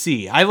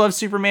 DC. I love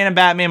Superman and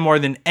Batman more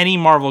than any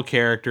Marvel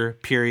character,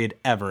 period,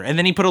 ever. And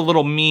then he put a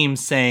little meme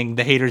saying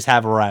the haters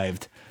have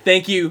arrived.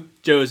 Thank you,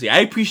 Josie. I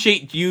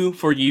appreciate you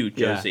for you,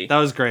 Josie. Yeah, that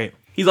was great.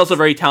 He's also a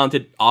very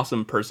talented,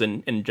 awesome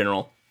person in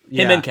general.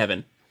 Him Yeah. and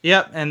Kevin.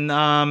 Yep, and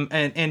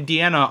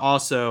Deanna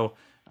also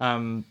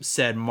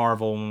said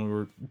Marvel when we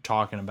were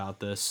talking about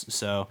this.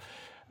 So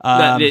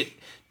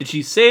Did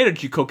she say it, or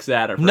did you coax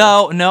that out of her?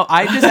 No,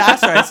 I just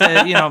asked her. I said,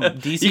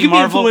 DC, You can Marvel.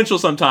 be influential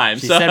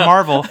sometimes. She said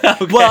Marvel.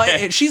 Okay.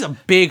 Well, she's a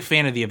big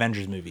fan of the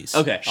Avengers movies.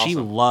 Okay, she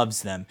awesome.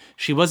 loves them.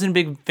 She wasn't a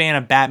big fan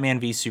of Batman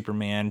v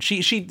Superman.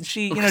 She she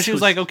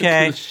was like,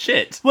 okay.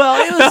 Shit.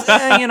 Well, it was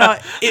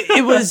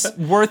it was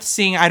worth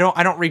seeing. I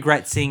don't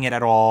regret seeing it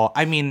at all.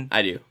 I mean,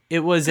 I do. it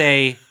was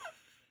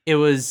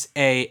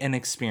an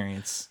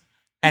experience.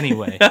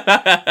 Anyway,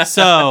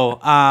 so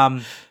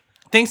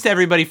thanks to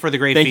everybody for the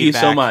great Thank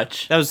feedback. you so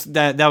much.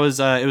 That was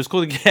it was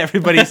cool to get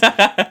everybody's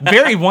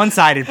very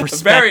one-sided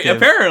perspective. Very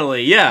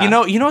apparently, yeah.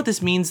 You know what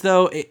this means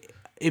though?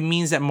 It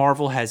means that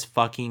Marvel has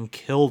fucking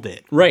killed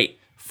it Right.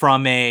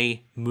 from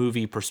a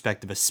movie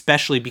perspective,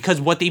 especially because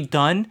what they've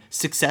done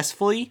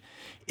successfully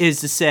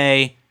is to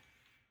say,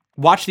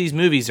 watch these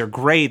movies, they're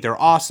great,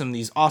 they're awesome,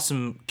 these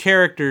awesome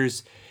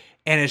characters,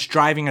 and it's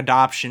driving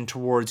adoption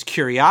towards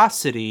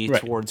curiosity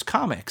towards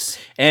comics.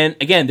 And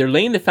again, they're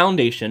laying the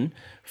foundation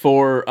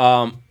for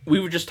we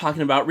were just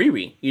talking about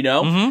Riri,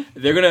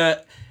 They're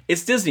gonna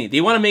it's Disney.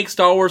 They want to make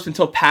Star Wars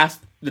until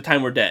past the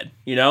time we're dead,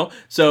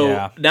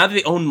 So now that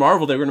they own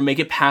Marvel, they're gonna make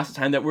it past the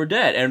time that we're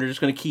dead, and they're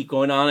just gonna keep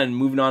going on and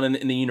moving on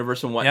in the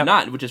universe and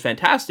whatnot, which is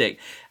fantastic.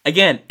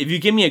 Again, if you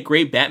give me a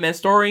great Batman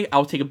story,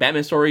 I'll take a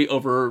Batman story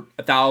over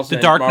 1,000.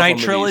 The Dark Marvel Knight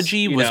movies,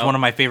 trilogy was one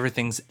of my favorite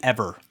things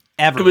ever.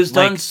 It was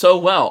done so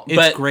well. It's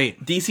but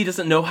great. DC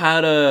doesn't know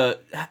how to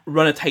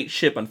run a tight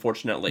ship,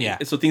 unfortunately. Yeah.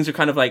 So things are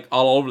kind of like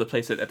all over the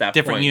place at that point.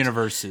 Different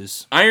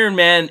universes. Iron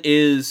Man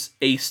is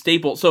a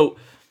staple. So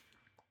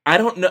I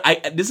don't know.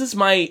 This is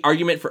my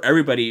argument for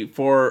everybody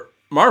for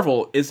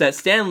Marvel is that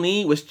Stan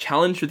Lee was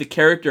challenged with a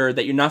character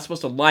that you're not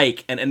supposed to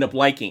like and end up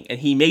liking, and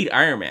he made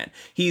Iron Man.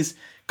 He's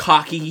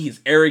cocky, he's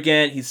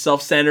arrogant, he's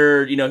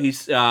self-centered.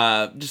 He's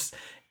just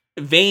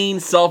vain,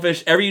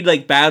 selfish, every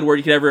bad word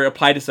you could ever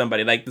apply to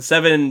somebody, like the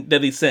 7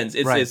 deadly sins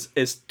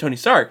is Tony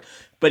Stark.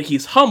 But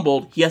he's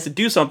humbled, he has to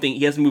do something,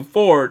 he has to move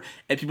forward,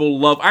 and people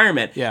love Iron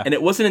Man. Yeah. And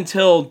it wasn't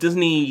until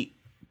Disney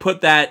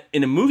put that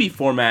in a movie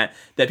format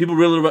that people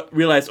really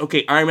realized,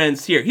 okay, Iron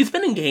Man's here. He's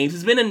been in games,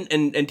 he's been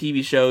in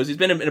TV shows, he's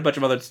been in a bunch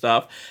of other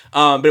stuff,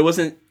 but it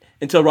wasn't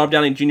until Robert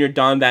Downey Jr.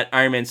 donned that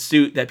Iron Man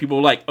suit that people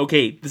were like,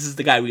 okay, this is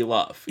the guy we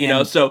love.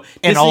 So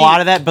and Disney, a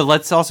lot of that, but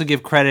let's also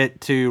give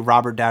credit to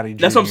Robert Downey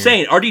Jr. That's what I'm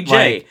saying.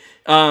 RDJ.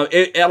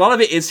 A lot of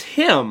it is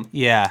him.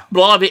 Yeah. But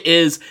a lot of it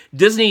is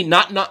Disney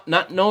not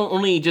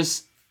only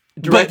just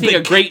directing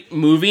a great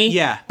movie,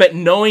 but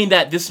knowing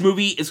that this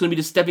movie is going to be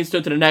the stepping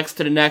stone to the next,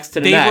 to the next, to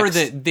the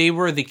next. They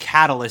were the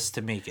catalyst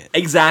to make it.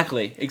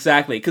 Exactly.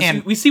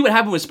 Because we see what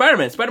happened with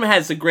Spider-Man. Spider-Man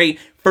has a great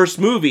first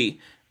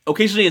movie,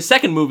 occasionally a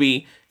second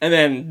movie, and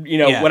then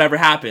whatever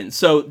happens.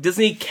 So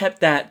Disney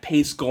kept that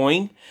pace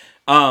going.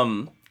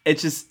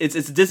 It's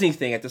a Disney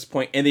thing at this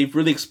point, and they've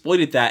really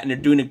exploited that, and they're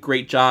doing a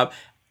great job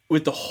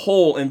with the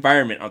whole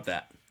environment of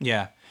that.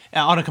 Yeah.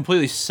 On a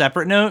completely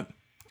separate note,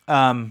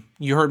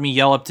 you heard me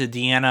yell up to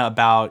Deanna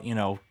about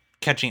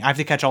catching. I have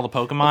to catch all the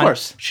Pokemon. Of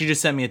course. She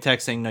just sent me a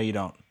text saying, "No, you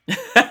don't."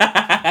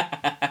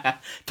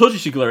 Told you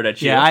she glared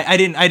at you. Yeah, I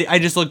didn't. I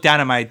just looked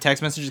down at my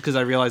text messages because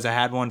I realized I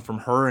had one from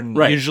her, and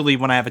usually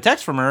when I have a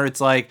text from her,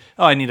 it's like,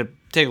 oh, I need to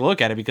take a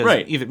look at it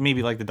because even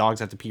maybe the dogs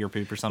have to pee or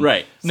poop or something.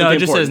 Right. No, Something it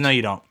just important. says no,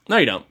 you don't. No,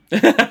 you don't.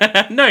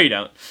 No, you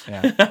don't.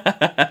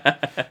 Yeah.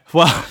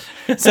 Well,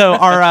 so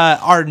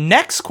our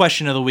next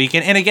question of the week,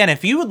 and again,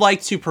 if you would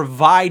like to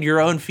provide your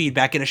own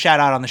feedback and a shout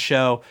out on the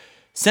show,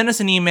 send us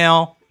an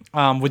email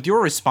with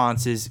your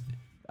responses.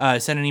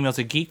 Send an email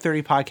to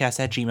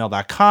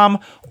geek30podcast@gmail.com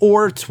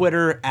or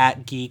Twitter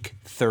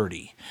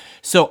 @geek30.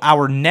 So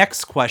our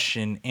next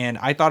question, and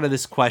I thought of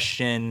this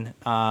question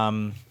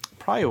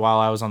probably while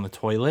I was on the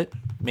toilet,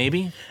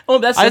 maybe. Oh,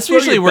 that's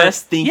usually where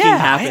best thinking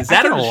happens.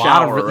 That in the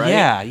shower, right?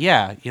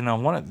 Yeah.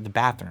 One of the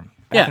bathroom.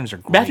 Bathrooms are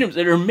great. Bathrooms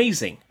are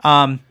amazing.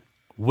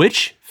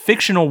 Which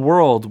fictional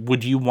world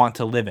would you want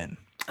to live in?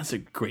 That's a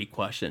great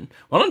question.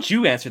 Why don't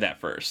you answer that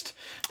first?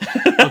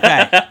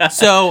 Okay.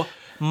 So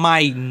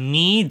my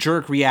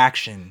knee-jerk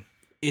reaction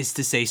is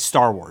to say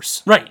Star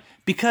Wars. Right.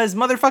 Because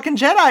motherfucking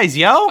Jedis,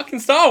 yo.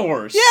 Fucking Star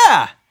Wars.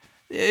 Yeah.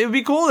 It would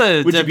be cool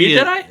to... Would you be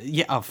a Jedi?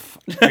 Yeah.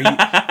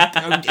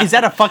 Is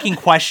that a fucking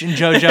question,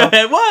 JoJo?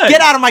 It was.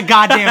 Get out of my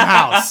goddamn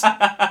house.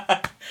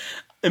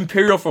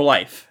 Imperial for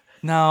life.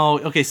 No.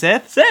 Okay,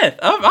 Sith? Sith,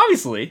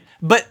 obviously.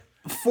 But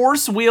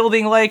force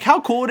wielding,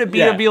 how cool would it be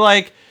to be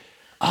like,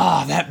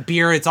 oh, that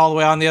beer, it's all the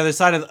way on the other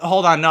side of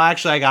hold on, no,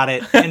 actually I got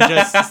it. And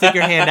just stick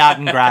your hand out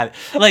and grab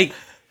it.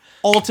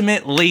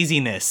 Ultimate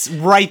laziness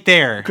right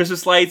there.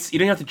 Christmas lights, you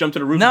don't have to jump to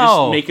the roof,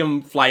 no. Just make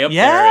them fly up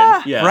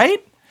there. And,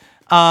 right?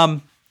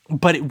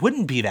 But it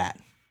wouldn't be that.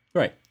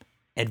 Right.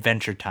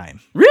 Adventure Time.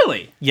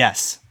 Really?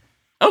 Yes.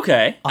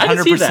 Okay. 100%. I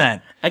can see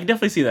that. I can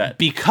definitely see that.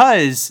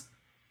 Because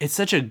it's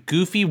such a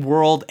goofy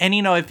world. And,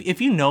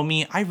 if you know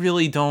me, I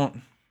really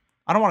don't...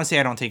 I don't want to say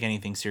I don't take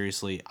anything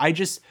seriously. I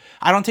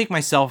don't take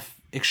myself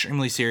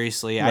extremely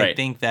seriously. Right. I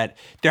think that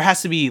there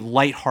has to be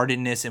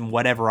lightheartedness in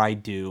whatever I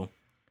do.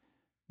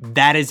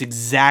 That is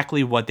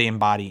exactly what they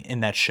embody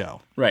in that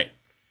show. Right.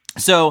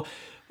 So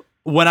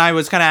when I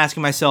was kind of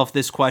asking myself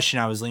this question,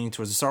 I was leaning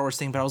towards the Star Wars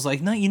thing, but I was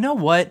like, no, you know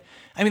what?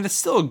 I mean, that's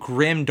still a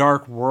grim,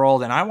 dark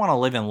world, and I want to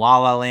live in La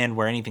La Land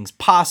where anything's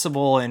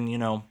possible, and,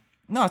 no,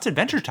 it's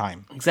Adventure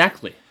Time.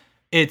 Exactly.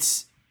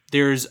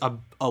 There's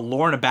a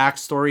lore and a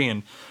backstory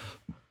and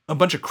a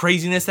bunch of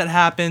craziness that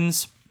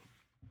happens,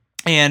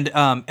 and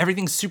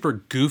everything's super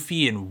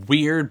goofy and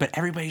weird, but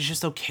everybody's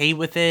just okay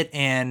with it,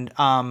 and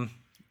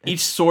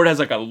each sword has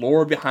like a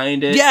lore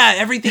behind it. yeah,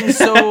 everything's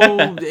so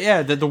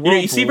the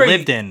world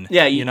lived in.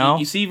 Yeah,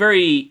 you see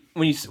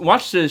when you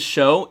watch this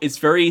show, it's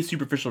very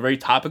superficial, very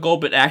topical,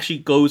 but it actually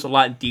goes a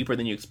lot deeper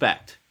than you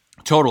expect.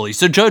 Totally.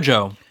 So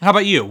Jojo, how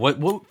about you?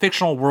 What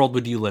fictional world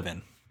would you live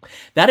in?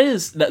 That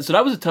was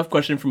a tough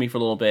question for me for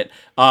a little bit.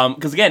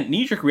 Because again,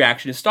 knee-jerk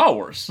reaction is Star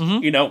Wars.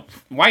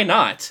 Why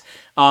not?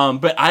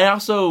 But I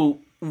also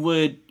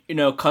would,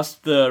 cuss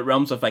the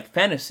realms of like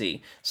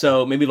fantasy.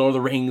 So maybe Lord of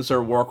the Rings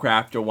or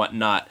Warcraft or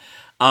whatnot.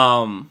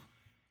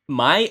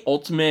 My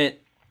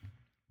ultimate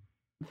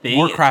thing,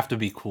 Warcraft would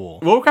be cool.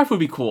 Warcraft would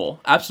be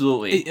cool.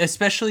 Absolutely.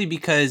 Especially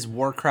because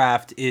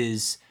Warcraft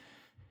is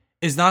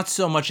not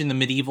so much in the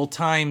medieval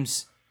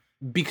times,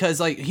 because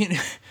like,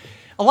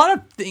 a lot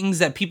of things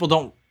that people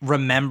don't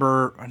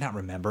remember, or not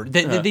remember,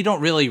 they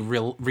don't really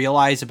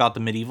realize about the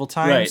medieval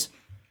times. Right.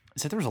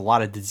 Is that there was a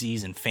lot of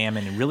disease and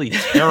famine and really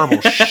terrible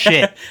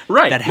shit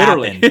right, that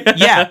literally. happened.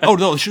 Yeah. Oh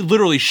no,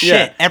 literally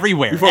shit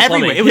everywhere.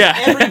 Everywhere. It was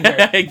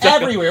everywhere.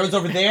 Exactly. Everywhere. It was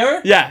over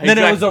there. Yeah. Then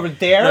it was over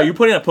there. No, you're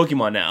putting up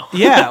Pokemon now.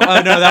 Yeah.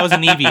 Oh no, that was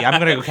an Eevee. I'm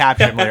gonna go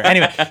capture him later.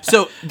 Anyway,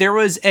 so there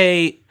was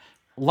a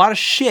lot of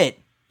shit.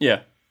 Yeah.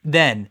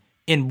 Then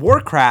in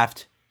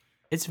Warcraft,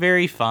 it's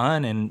very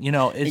fun and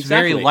it's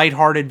very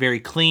lighthearted, very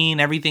clean.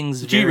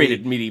 Everything's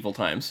G-rated medieval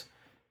times.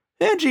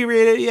 Yeah,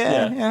 G-rated.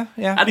 Yeah.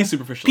 At least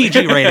superficially.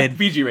 PG-rated.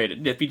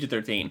 PG-rated. Yeah,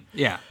 PG-13.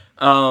 Yeah.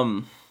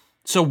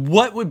 So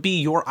what would be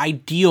your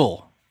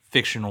ideal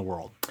fictional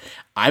world?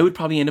 I would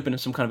probably end up in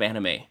some kind of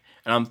anime. And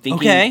I'm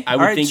thinking Okay. I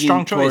would Alright, thinking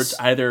strong towards choice.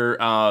 either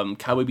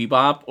Cowboy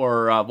Bebop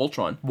or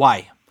Voltron.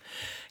 Why?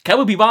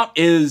 Cowboy Bebop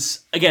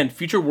is, again,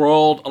 future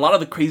world, a lot of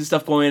the crazy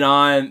stuff going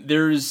on.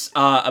 There's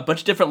a bunch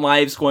of different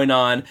lives going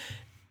on.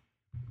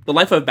 The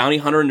life of a bounty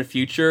hunter in the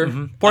future.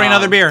 Mm-hmm. Pouring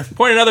another beer.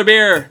 Pouring another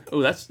beer. Oh,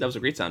 that was a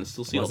great sound. It's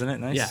still sealed. Wasn't it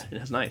nice? Yeah, it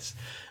was nice.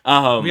 We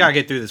gotta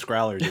get through this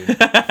growler, dude.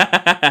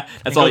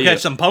 That's all Go you. catch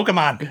some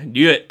Pokemon.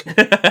 Do it.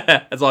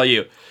 That's all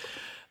you.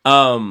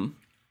 I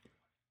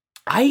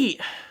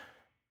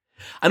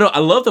know. I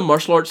love the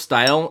martial arts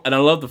style, and I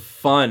love the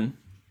fun.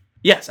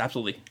 Yes,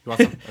 absolutely. You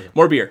want some? Okay.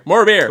 More beer.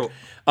 More beer. Cool.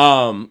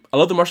 I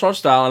love the martial arts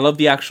style. I love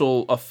the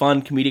actual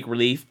fun comedic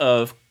relief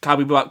of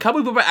Cowboy Bebop. Cowboy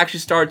Bebop actually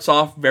starts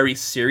off very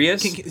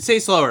serious. Say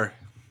slower.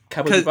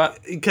 Cowboy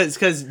Bebop. Because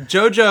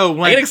JoJo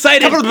went. I get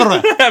excited.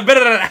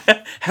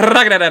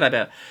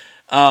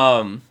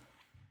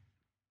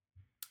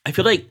 I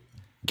feel like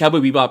Cowboy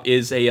Bebop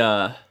is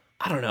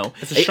I don't know.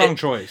 It's a strong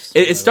choice.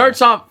 It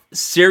starts off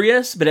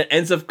serious, but it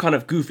ends up kind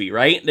of goofy,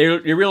 right?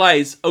 You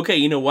realize, okay,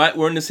 you know what?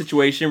 We're in this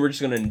situation. We're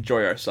just going to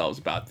enjoy ourselves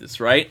about this,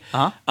 right?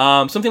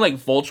 Uh-huh. Something like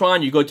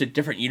Voltron, you go to a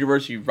different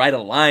universe, you ride a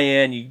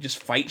lion, you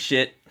just fight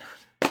shit.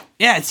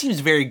 Yeah, it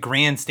seems very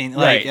grandstand.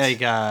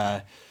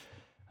 Right.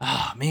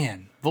 Oh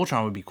man,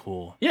 Voltron would be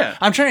cool. Yeah.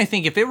 I'm trying to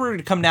think if it were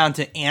to come down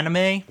to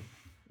anime,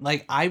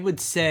 like I would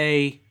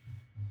say,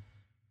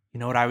 you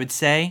know what I would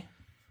say?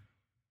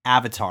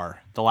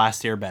 Avatar: The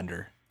Last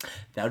Airbender.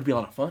 That would be a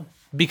lot of fun.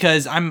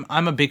 Because I'm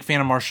a big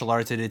fan of martial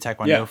arts. I did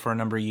Taekwondo Yeah. for a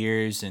number of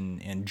years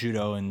and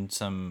Judo and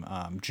some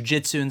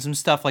Jiu-Jitsu and some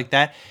stuff like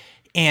that.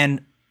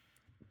 And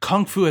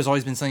Kung Fu has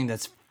always been something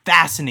that's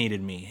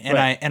fascinated me. And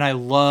Right. I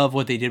love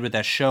what they did with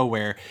that show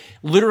where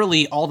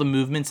literally all the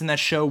movements in that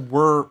show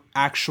were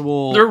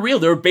actual They're real.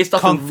 They're based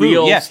off Kung of Fu,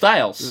 real yeah.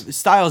 styles.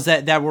 styles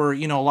that were,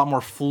 a lot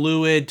more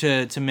fluid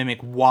to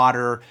mimic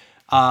water,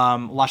 a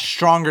lot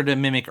stronger to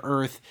mimic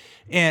earth,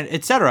 and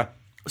etc.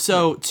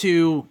 So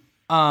to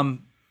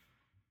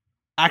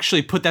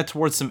actually put that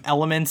towards some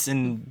elements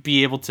and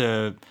be able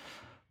to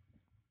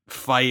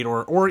fight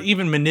or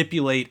even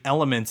manipulate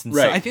elements and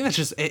Right. stuff, I think that's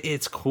just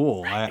it's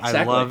cool. I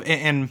Exactly. love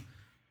and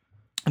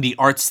the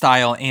art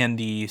style and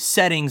the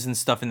settings and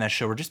stuff in that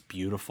show are just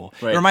beautiful.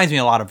 Right. It reminds me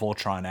a lot of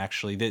Voltron,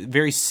 actually.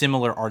 Very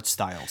similar art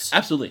styles.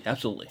 Absolutely,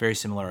 absolutely. Very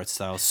similar art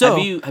styles. So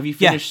have you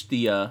yeah. finished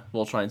the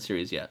Voltron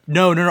series yet?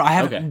 No. I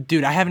haven't, Okay.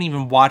 dude. I haven't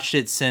even watched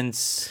it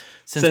since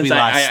we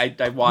last.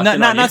 I watched Not, it.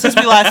 not, on not you. since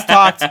we last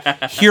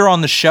talked here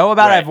on the show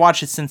about it. Right. I've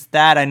watched it since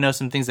that. I know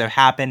some things that have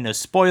happened. No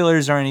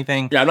spoilers or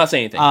anything. Yeah, I'm not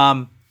saying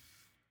anything.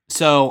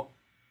 So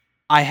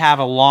I have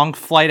a long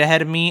flight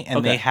ahead of me, and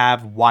Okay. they have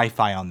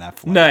Wi-Fi on that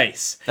flight.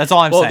 Nice. That's all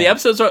I'm Well, saying. the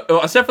episodes are,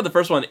 except for the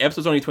first one, the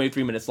episode's only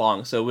 23 minutes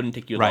long, so it wouldn't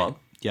take you Right. long.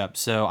 Yep.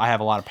 So I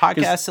have a lot of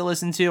podcasts to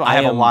listen to. I I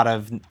have a am- lot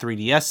of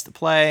 3DS to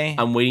play.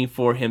 I'm waiting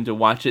for him to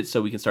watch it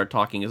so we can start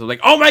talking. So I'm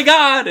like, oh my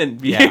god,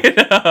 and Yeah. you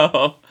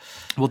know.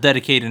 We'll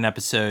dedicate an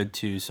episode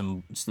to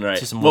some. Right.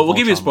 To some Well, more we'll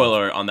give you a Voltron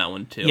spoiler on that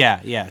one too.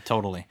 love. Yeah.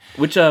 Totally.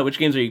 Which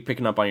games are you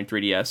picking up on your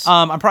 3DS?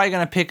 I'm probably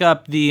gonna pick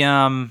up the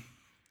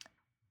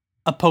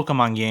a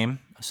Pokemon game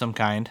of some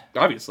kind.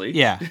 Obviously.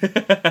 Yeah.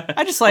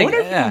 I just I like wonder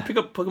if you yeah. can pick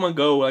up Pokemon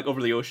Go like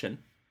over the ocean.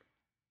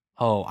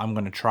 oh, I'm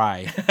gonna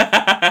try.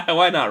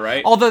 Why not,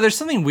 right? Although there's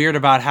something weird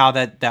about how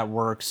that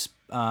works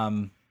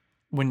when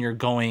you're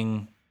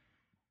going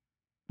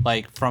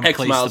like from X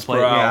place miles to place.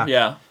 per hour.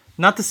 Yeah.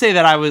 Not to say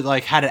that I was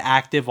like had it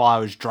active while I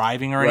was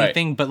driving or Right.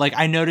 anything, but like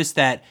I noticed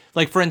that,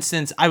 like for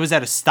instance, I was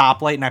at a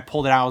stoplight and I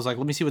pulled it out. I was like,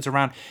 let me see what's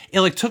around.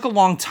 It like took a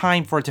long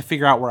time for it to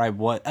figure out where I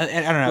was. I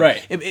don't know.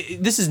 Right.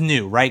 This is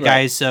new, right,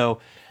 guys? So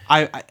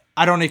I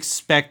don't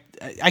expect.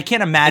 I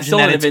can't imagine still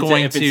that an it's infant-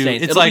 going infant to.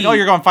 stage. It's It'll like, be- oh,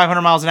 you're going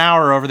 500 miles an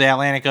hour over the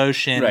Atlantic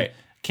Ocean. Right.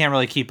 Can't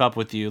really keep up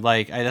with you.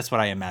 Like that's what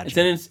I imagine. It's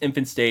in its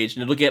infant stage,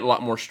 and it'll get a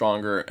lot more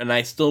stronger. And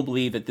I still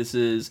believe that this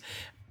is,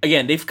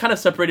 again, they've kind of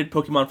separated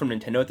Pokemon from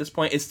Nintendo at this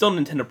point. It's still a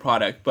Nintendo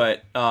product,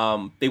 but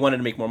they wanted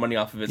to make more money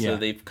off of it, Yeah. so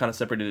they've kind of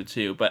separated the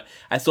two. But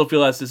I still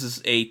feel as this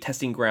is a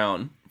testing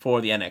ground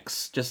for the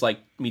NX, just like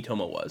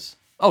Miitomo was.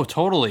 Oh,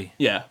 totally.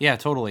 Yeah. Yeah,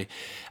 totally.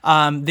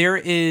 There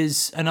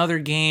is another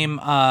game,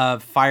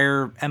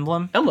 Fire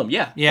Emblem. Emblem,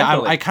 yeah. Yeah,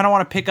 definitely. I kind of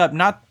want to pick up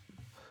not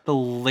the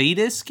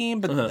latest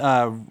game, but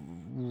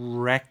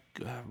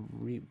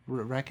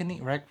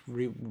Reckoning,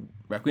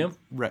 Requiem?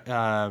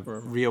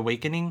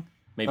 Reawakening.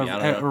 Maybe, I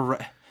don't know. Or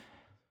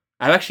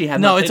I've actually had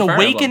no, not it's played Fire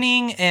Emblem.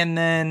 Awakening, and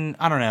then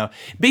I don't know.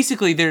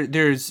 Basically,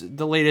 there's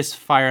the latest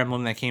Fire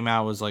Emblem that came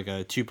out was like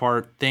a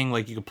 2-part thing.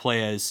 Like you could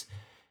play as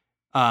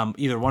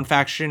either one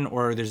faction,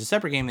 or there's a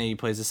separate game that you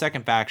play as the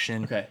second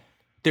faction. Okay.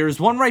 There's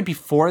one right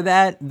before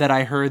that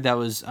I heard that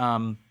was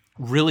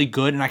really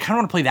good, and I kind of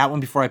want to play that one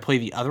before I play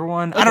the other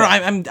one. I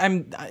don't know.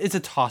 I'm it's a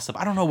toss up.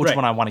 I don't know which Right.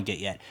 one I want to get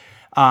yet.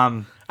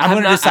 I'm I have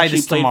going to not decide actually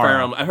this played tomorrow.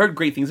 Fire Emblem. I've heard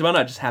great things about it.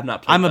 I just have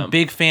not played I'm them. a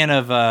big fan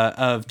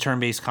of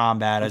turn-based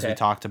combat, as we Okay.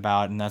 talked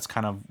about, and that's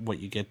kind of what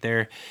you get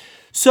there.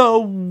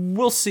 So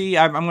we'll see.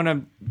 I'm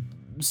gonna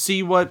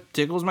see what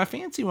tickles my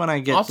fancy when I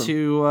get Awesome.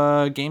 to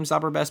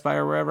GameStop or Best Buy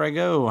or wherever I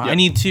go. I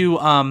need to.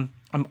 I'm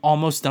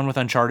almost done with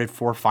Uncharted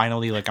 4.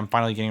 Finally, like I'm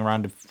finally getting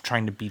around to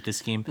trying to beat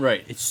this game.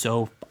 Right. It's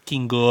so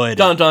fucking good.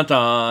 Dun dun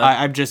dun.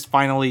 I'm just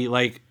finally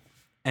like.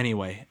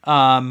 Anyway,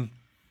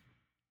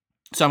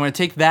 so I'm gonna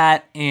take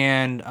that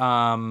and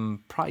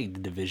probably the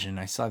Division.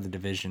 I still have the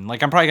Division.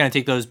 Like I'm probably gonna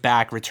take those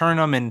back, return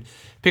them, and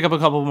pick up a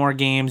couple more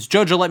games.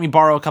 Jojo let me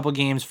borrow a couple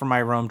games for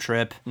my Rome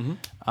trip.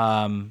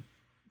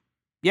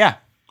 Yeah.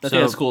 Nothing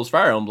as cool as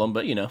Fire Emblem,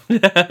 but you know.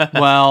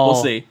 Well,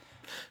 We'll see.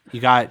 You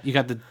got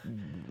the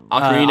Ocarina,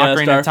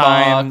 Ocarina Star of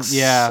Time. Fox.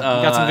 Yeah,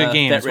 you got some good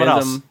games. That What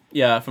else? Rhythm.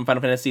 Yeah, from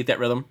Final Fantasy, that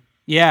Rhythm.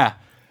 Yeah.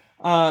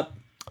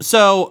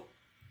 So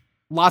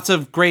lots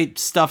of great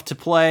stuff to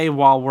play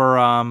while we're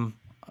going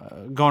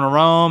to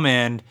Rome,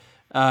 and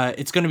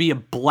it's going to be a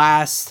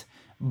blast.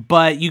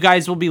 But you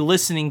guys will be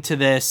listening to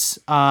this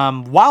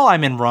while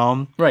I'm in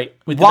Rome. Right.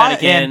 With the Why-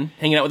 Vatican,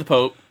 hanging out with the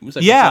Pope. It was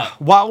like, Yeah, what's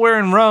up? while we're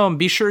in Rome,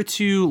 be sure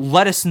to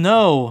let us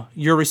know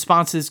your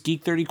responses.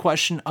 Geek 30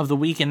 question of the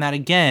week, and that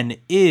again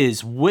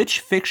is: which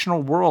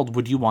fictional world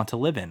would you want to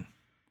live in?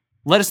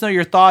 Let us know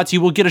your thoughts. You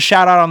will get a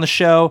shout out on the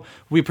show.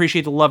 We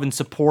appreciate the love and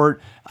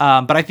support.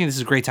 But I think this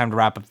is a great time to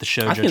wrap up the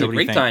show. I think it's Jojo, a what do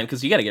you great think? time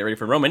because you got to get ready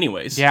for Rome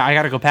anyways. Yeah, I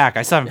gotta go pack.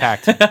 I still haven't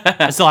packed.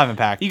 I still haven't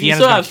packed. You Deanna's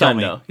still gonna have kill time,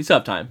 me. though. You still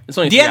have time. It's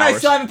only 3 Deanna, I hours.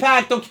 still haven't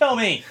packed. Don't kill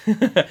me.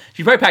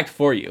 She probably packed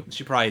for you.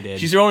 She probably did.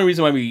 She's the only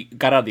reason why we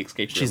got out of the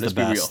escape room. She's the Let's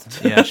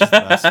best. be real. Yeah, she's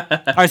the best.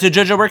 All right, so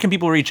Jojo, where can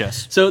people reach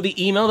us? So the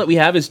email that we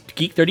have is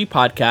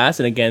geek30podcast,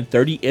 and again,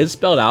 30 is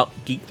spelled out,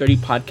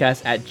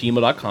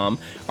 geek30podcast@gmail.com.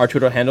 Our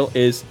Twitter handle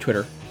is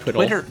Twitter.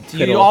 Twitter.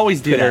 You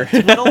always do that.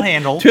 Twiddle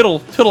handle. Twiddle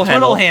handle.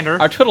 Twiddle-hander.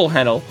 Our Twiddle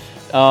handle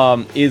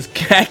is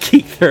at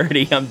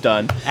Geek30. I'm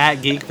done. At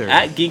Geek 30.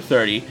 At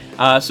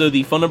Geek30. So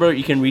the phone number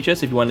you can reach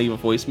us if you want to leave a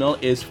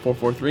voicemail is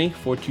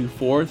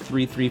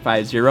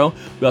 443-424-3350.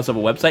 We also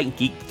have a website,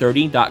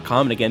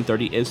 geek30.com, and again,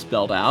 30 is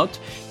spelled out.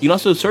 You can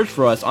also search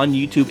for us on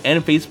YouTube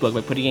and Facebook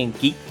by putting in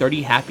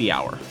Geek30 Happy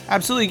Hour.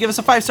 Absolutely. Give us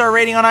a 5-star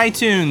rating on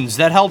iTunes.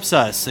 That helps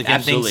us. Again,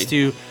 Absolutely. thanks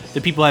to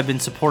the people who have been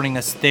supporting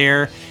us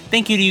there.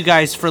 Thank you to you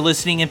guys for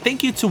listening, and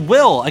thank you to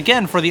Will,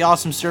 again, for the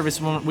awesome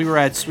service when we were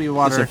at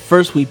Sweetwater. It's the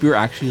first week beer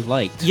actually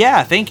liked.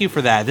 Yeah, thank you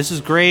for that. This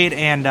is great,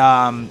 and,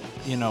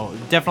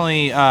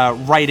 definitely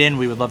write in.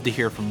 We would love to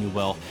hear from you,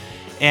 Will.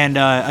 And,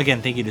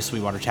 again, thank you to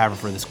Sweetwater Tavern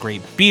for this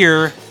great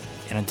beer.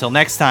 And until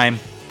next time,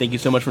 Thank you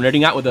so much for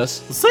nerding out with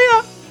us. see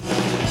ya!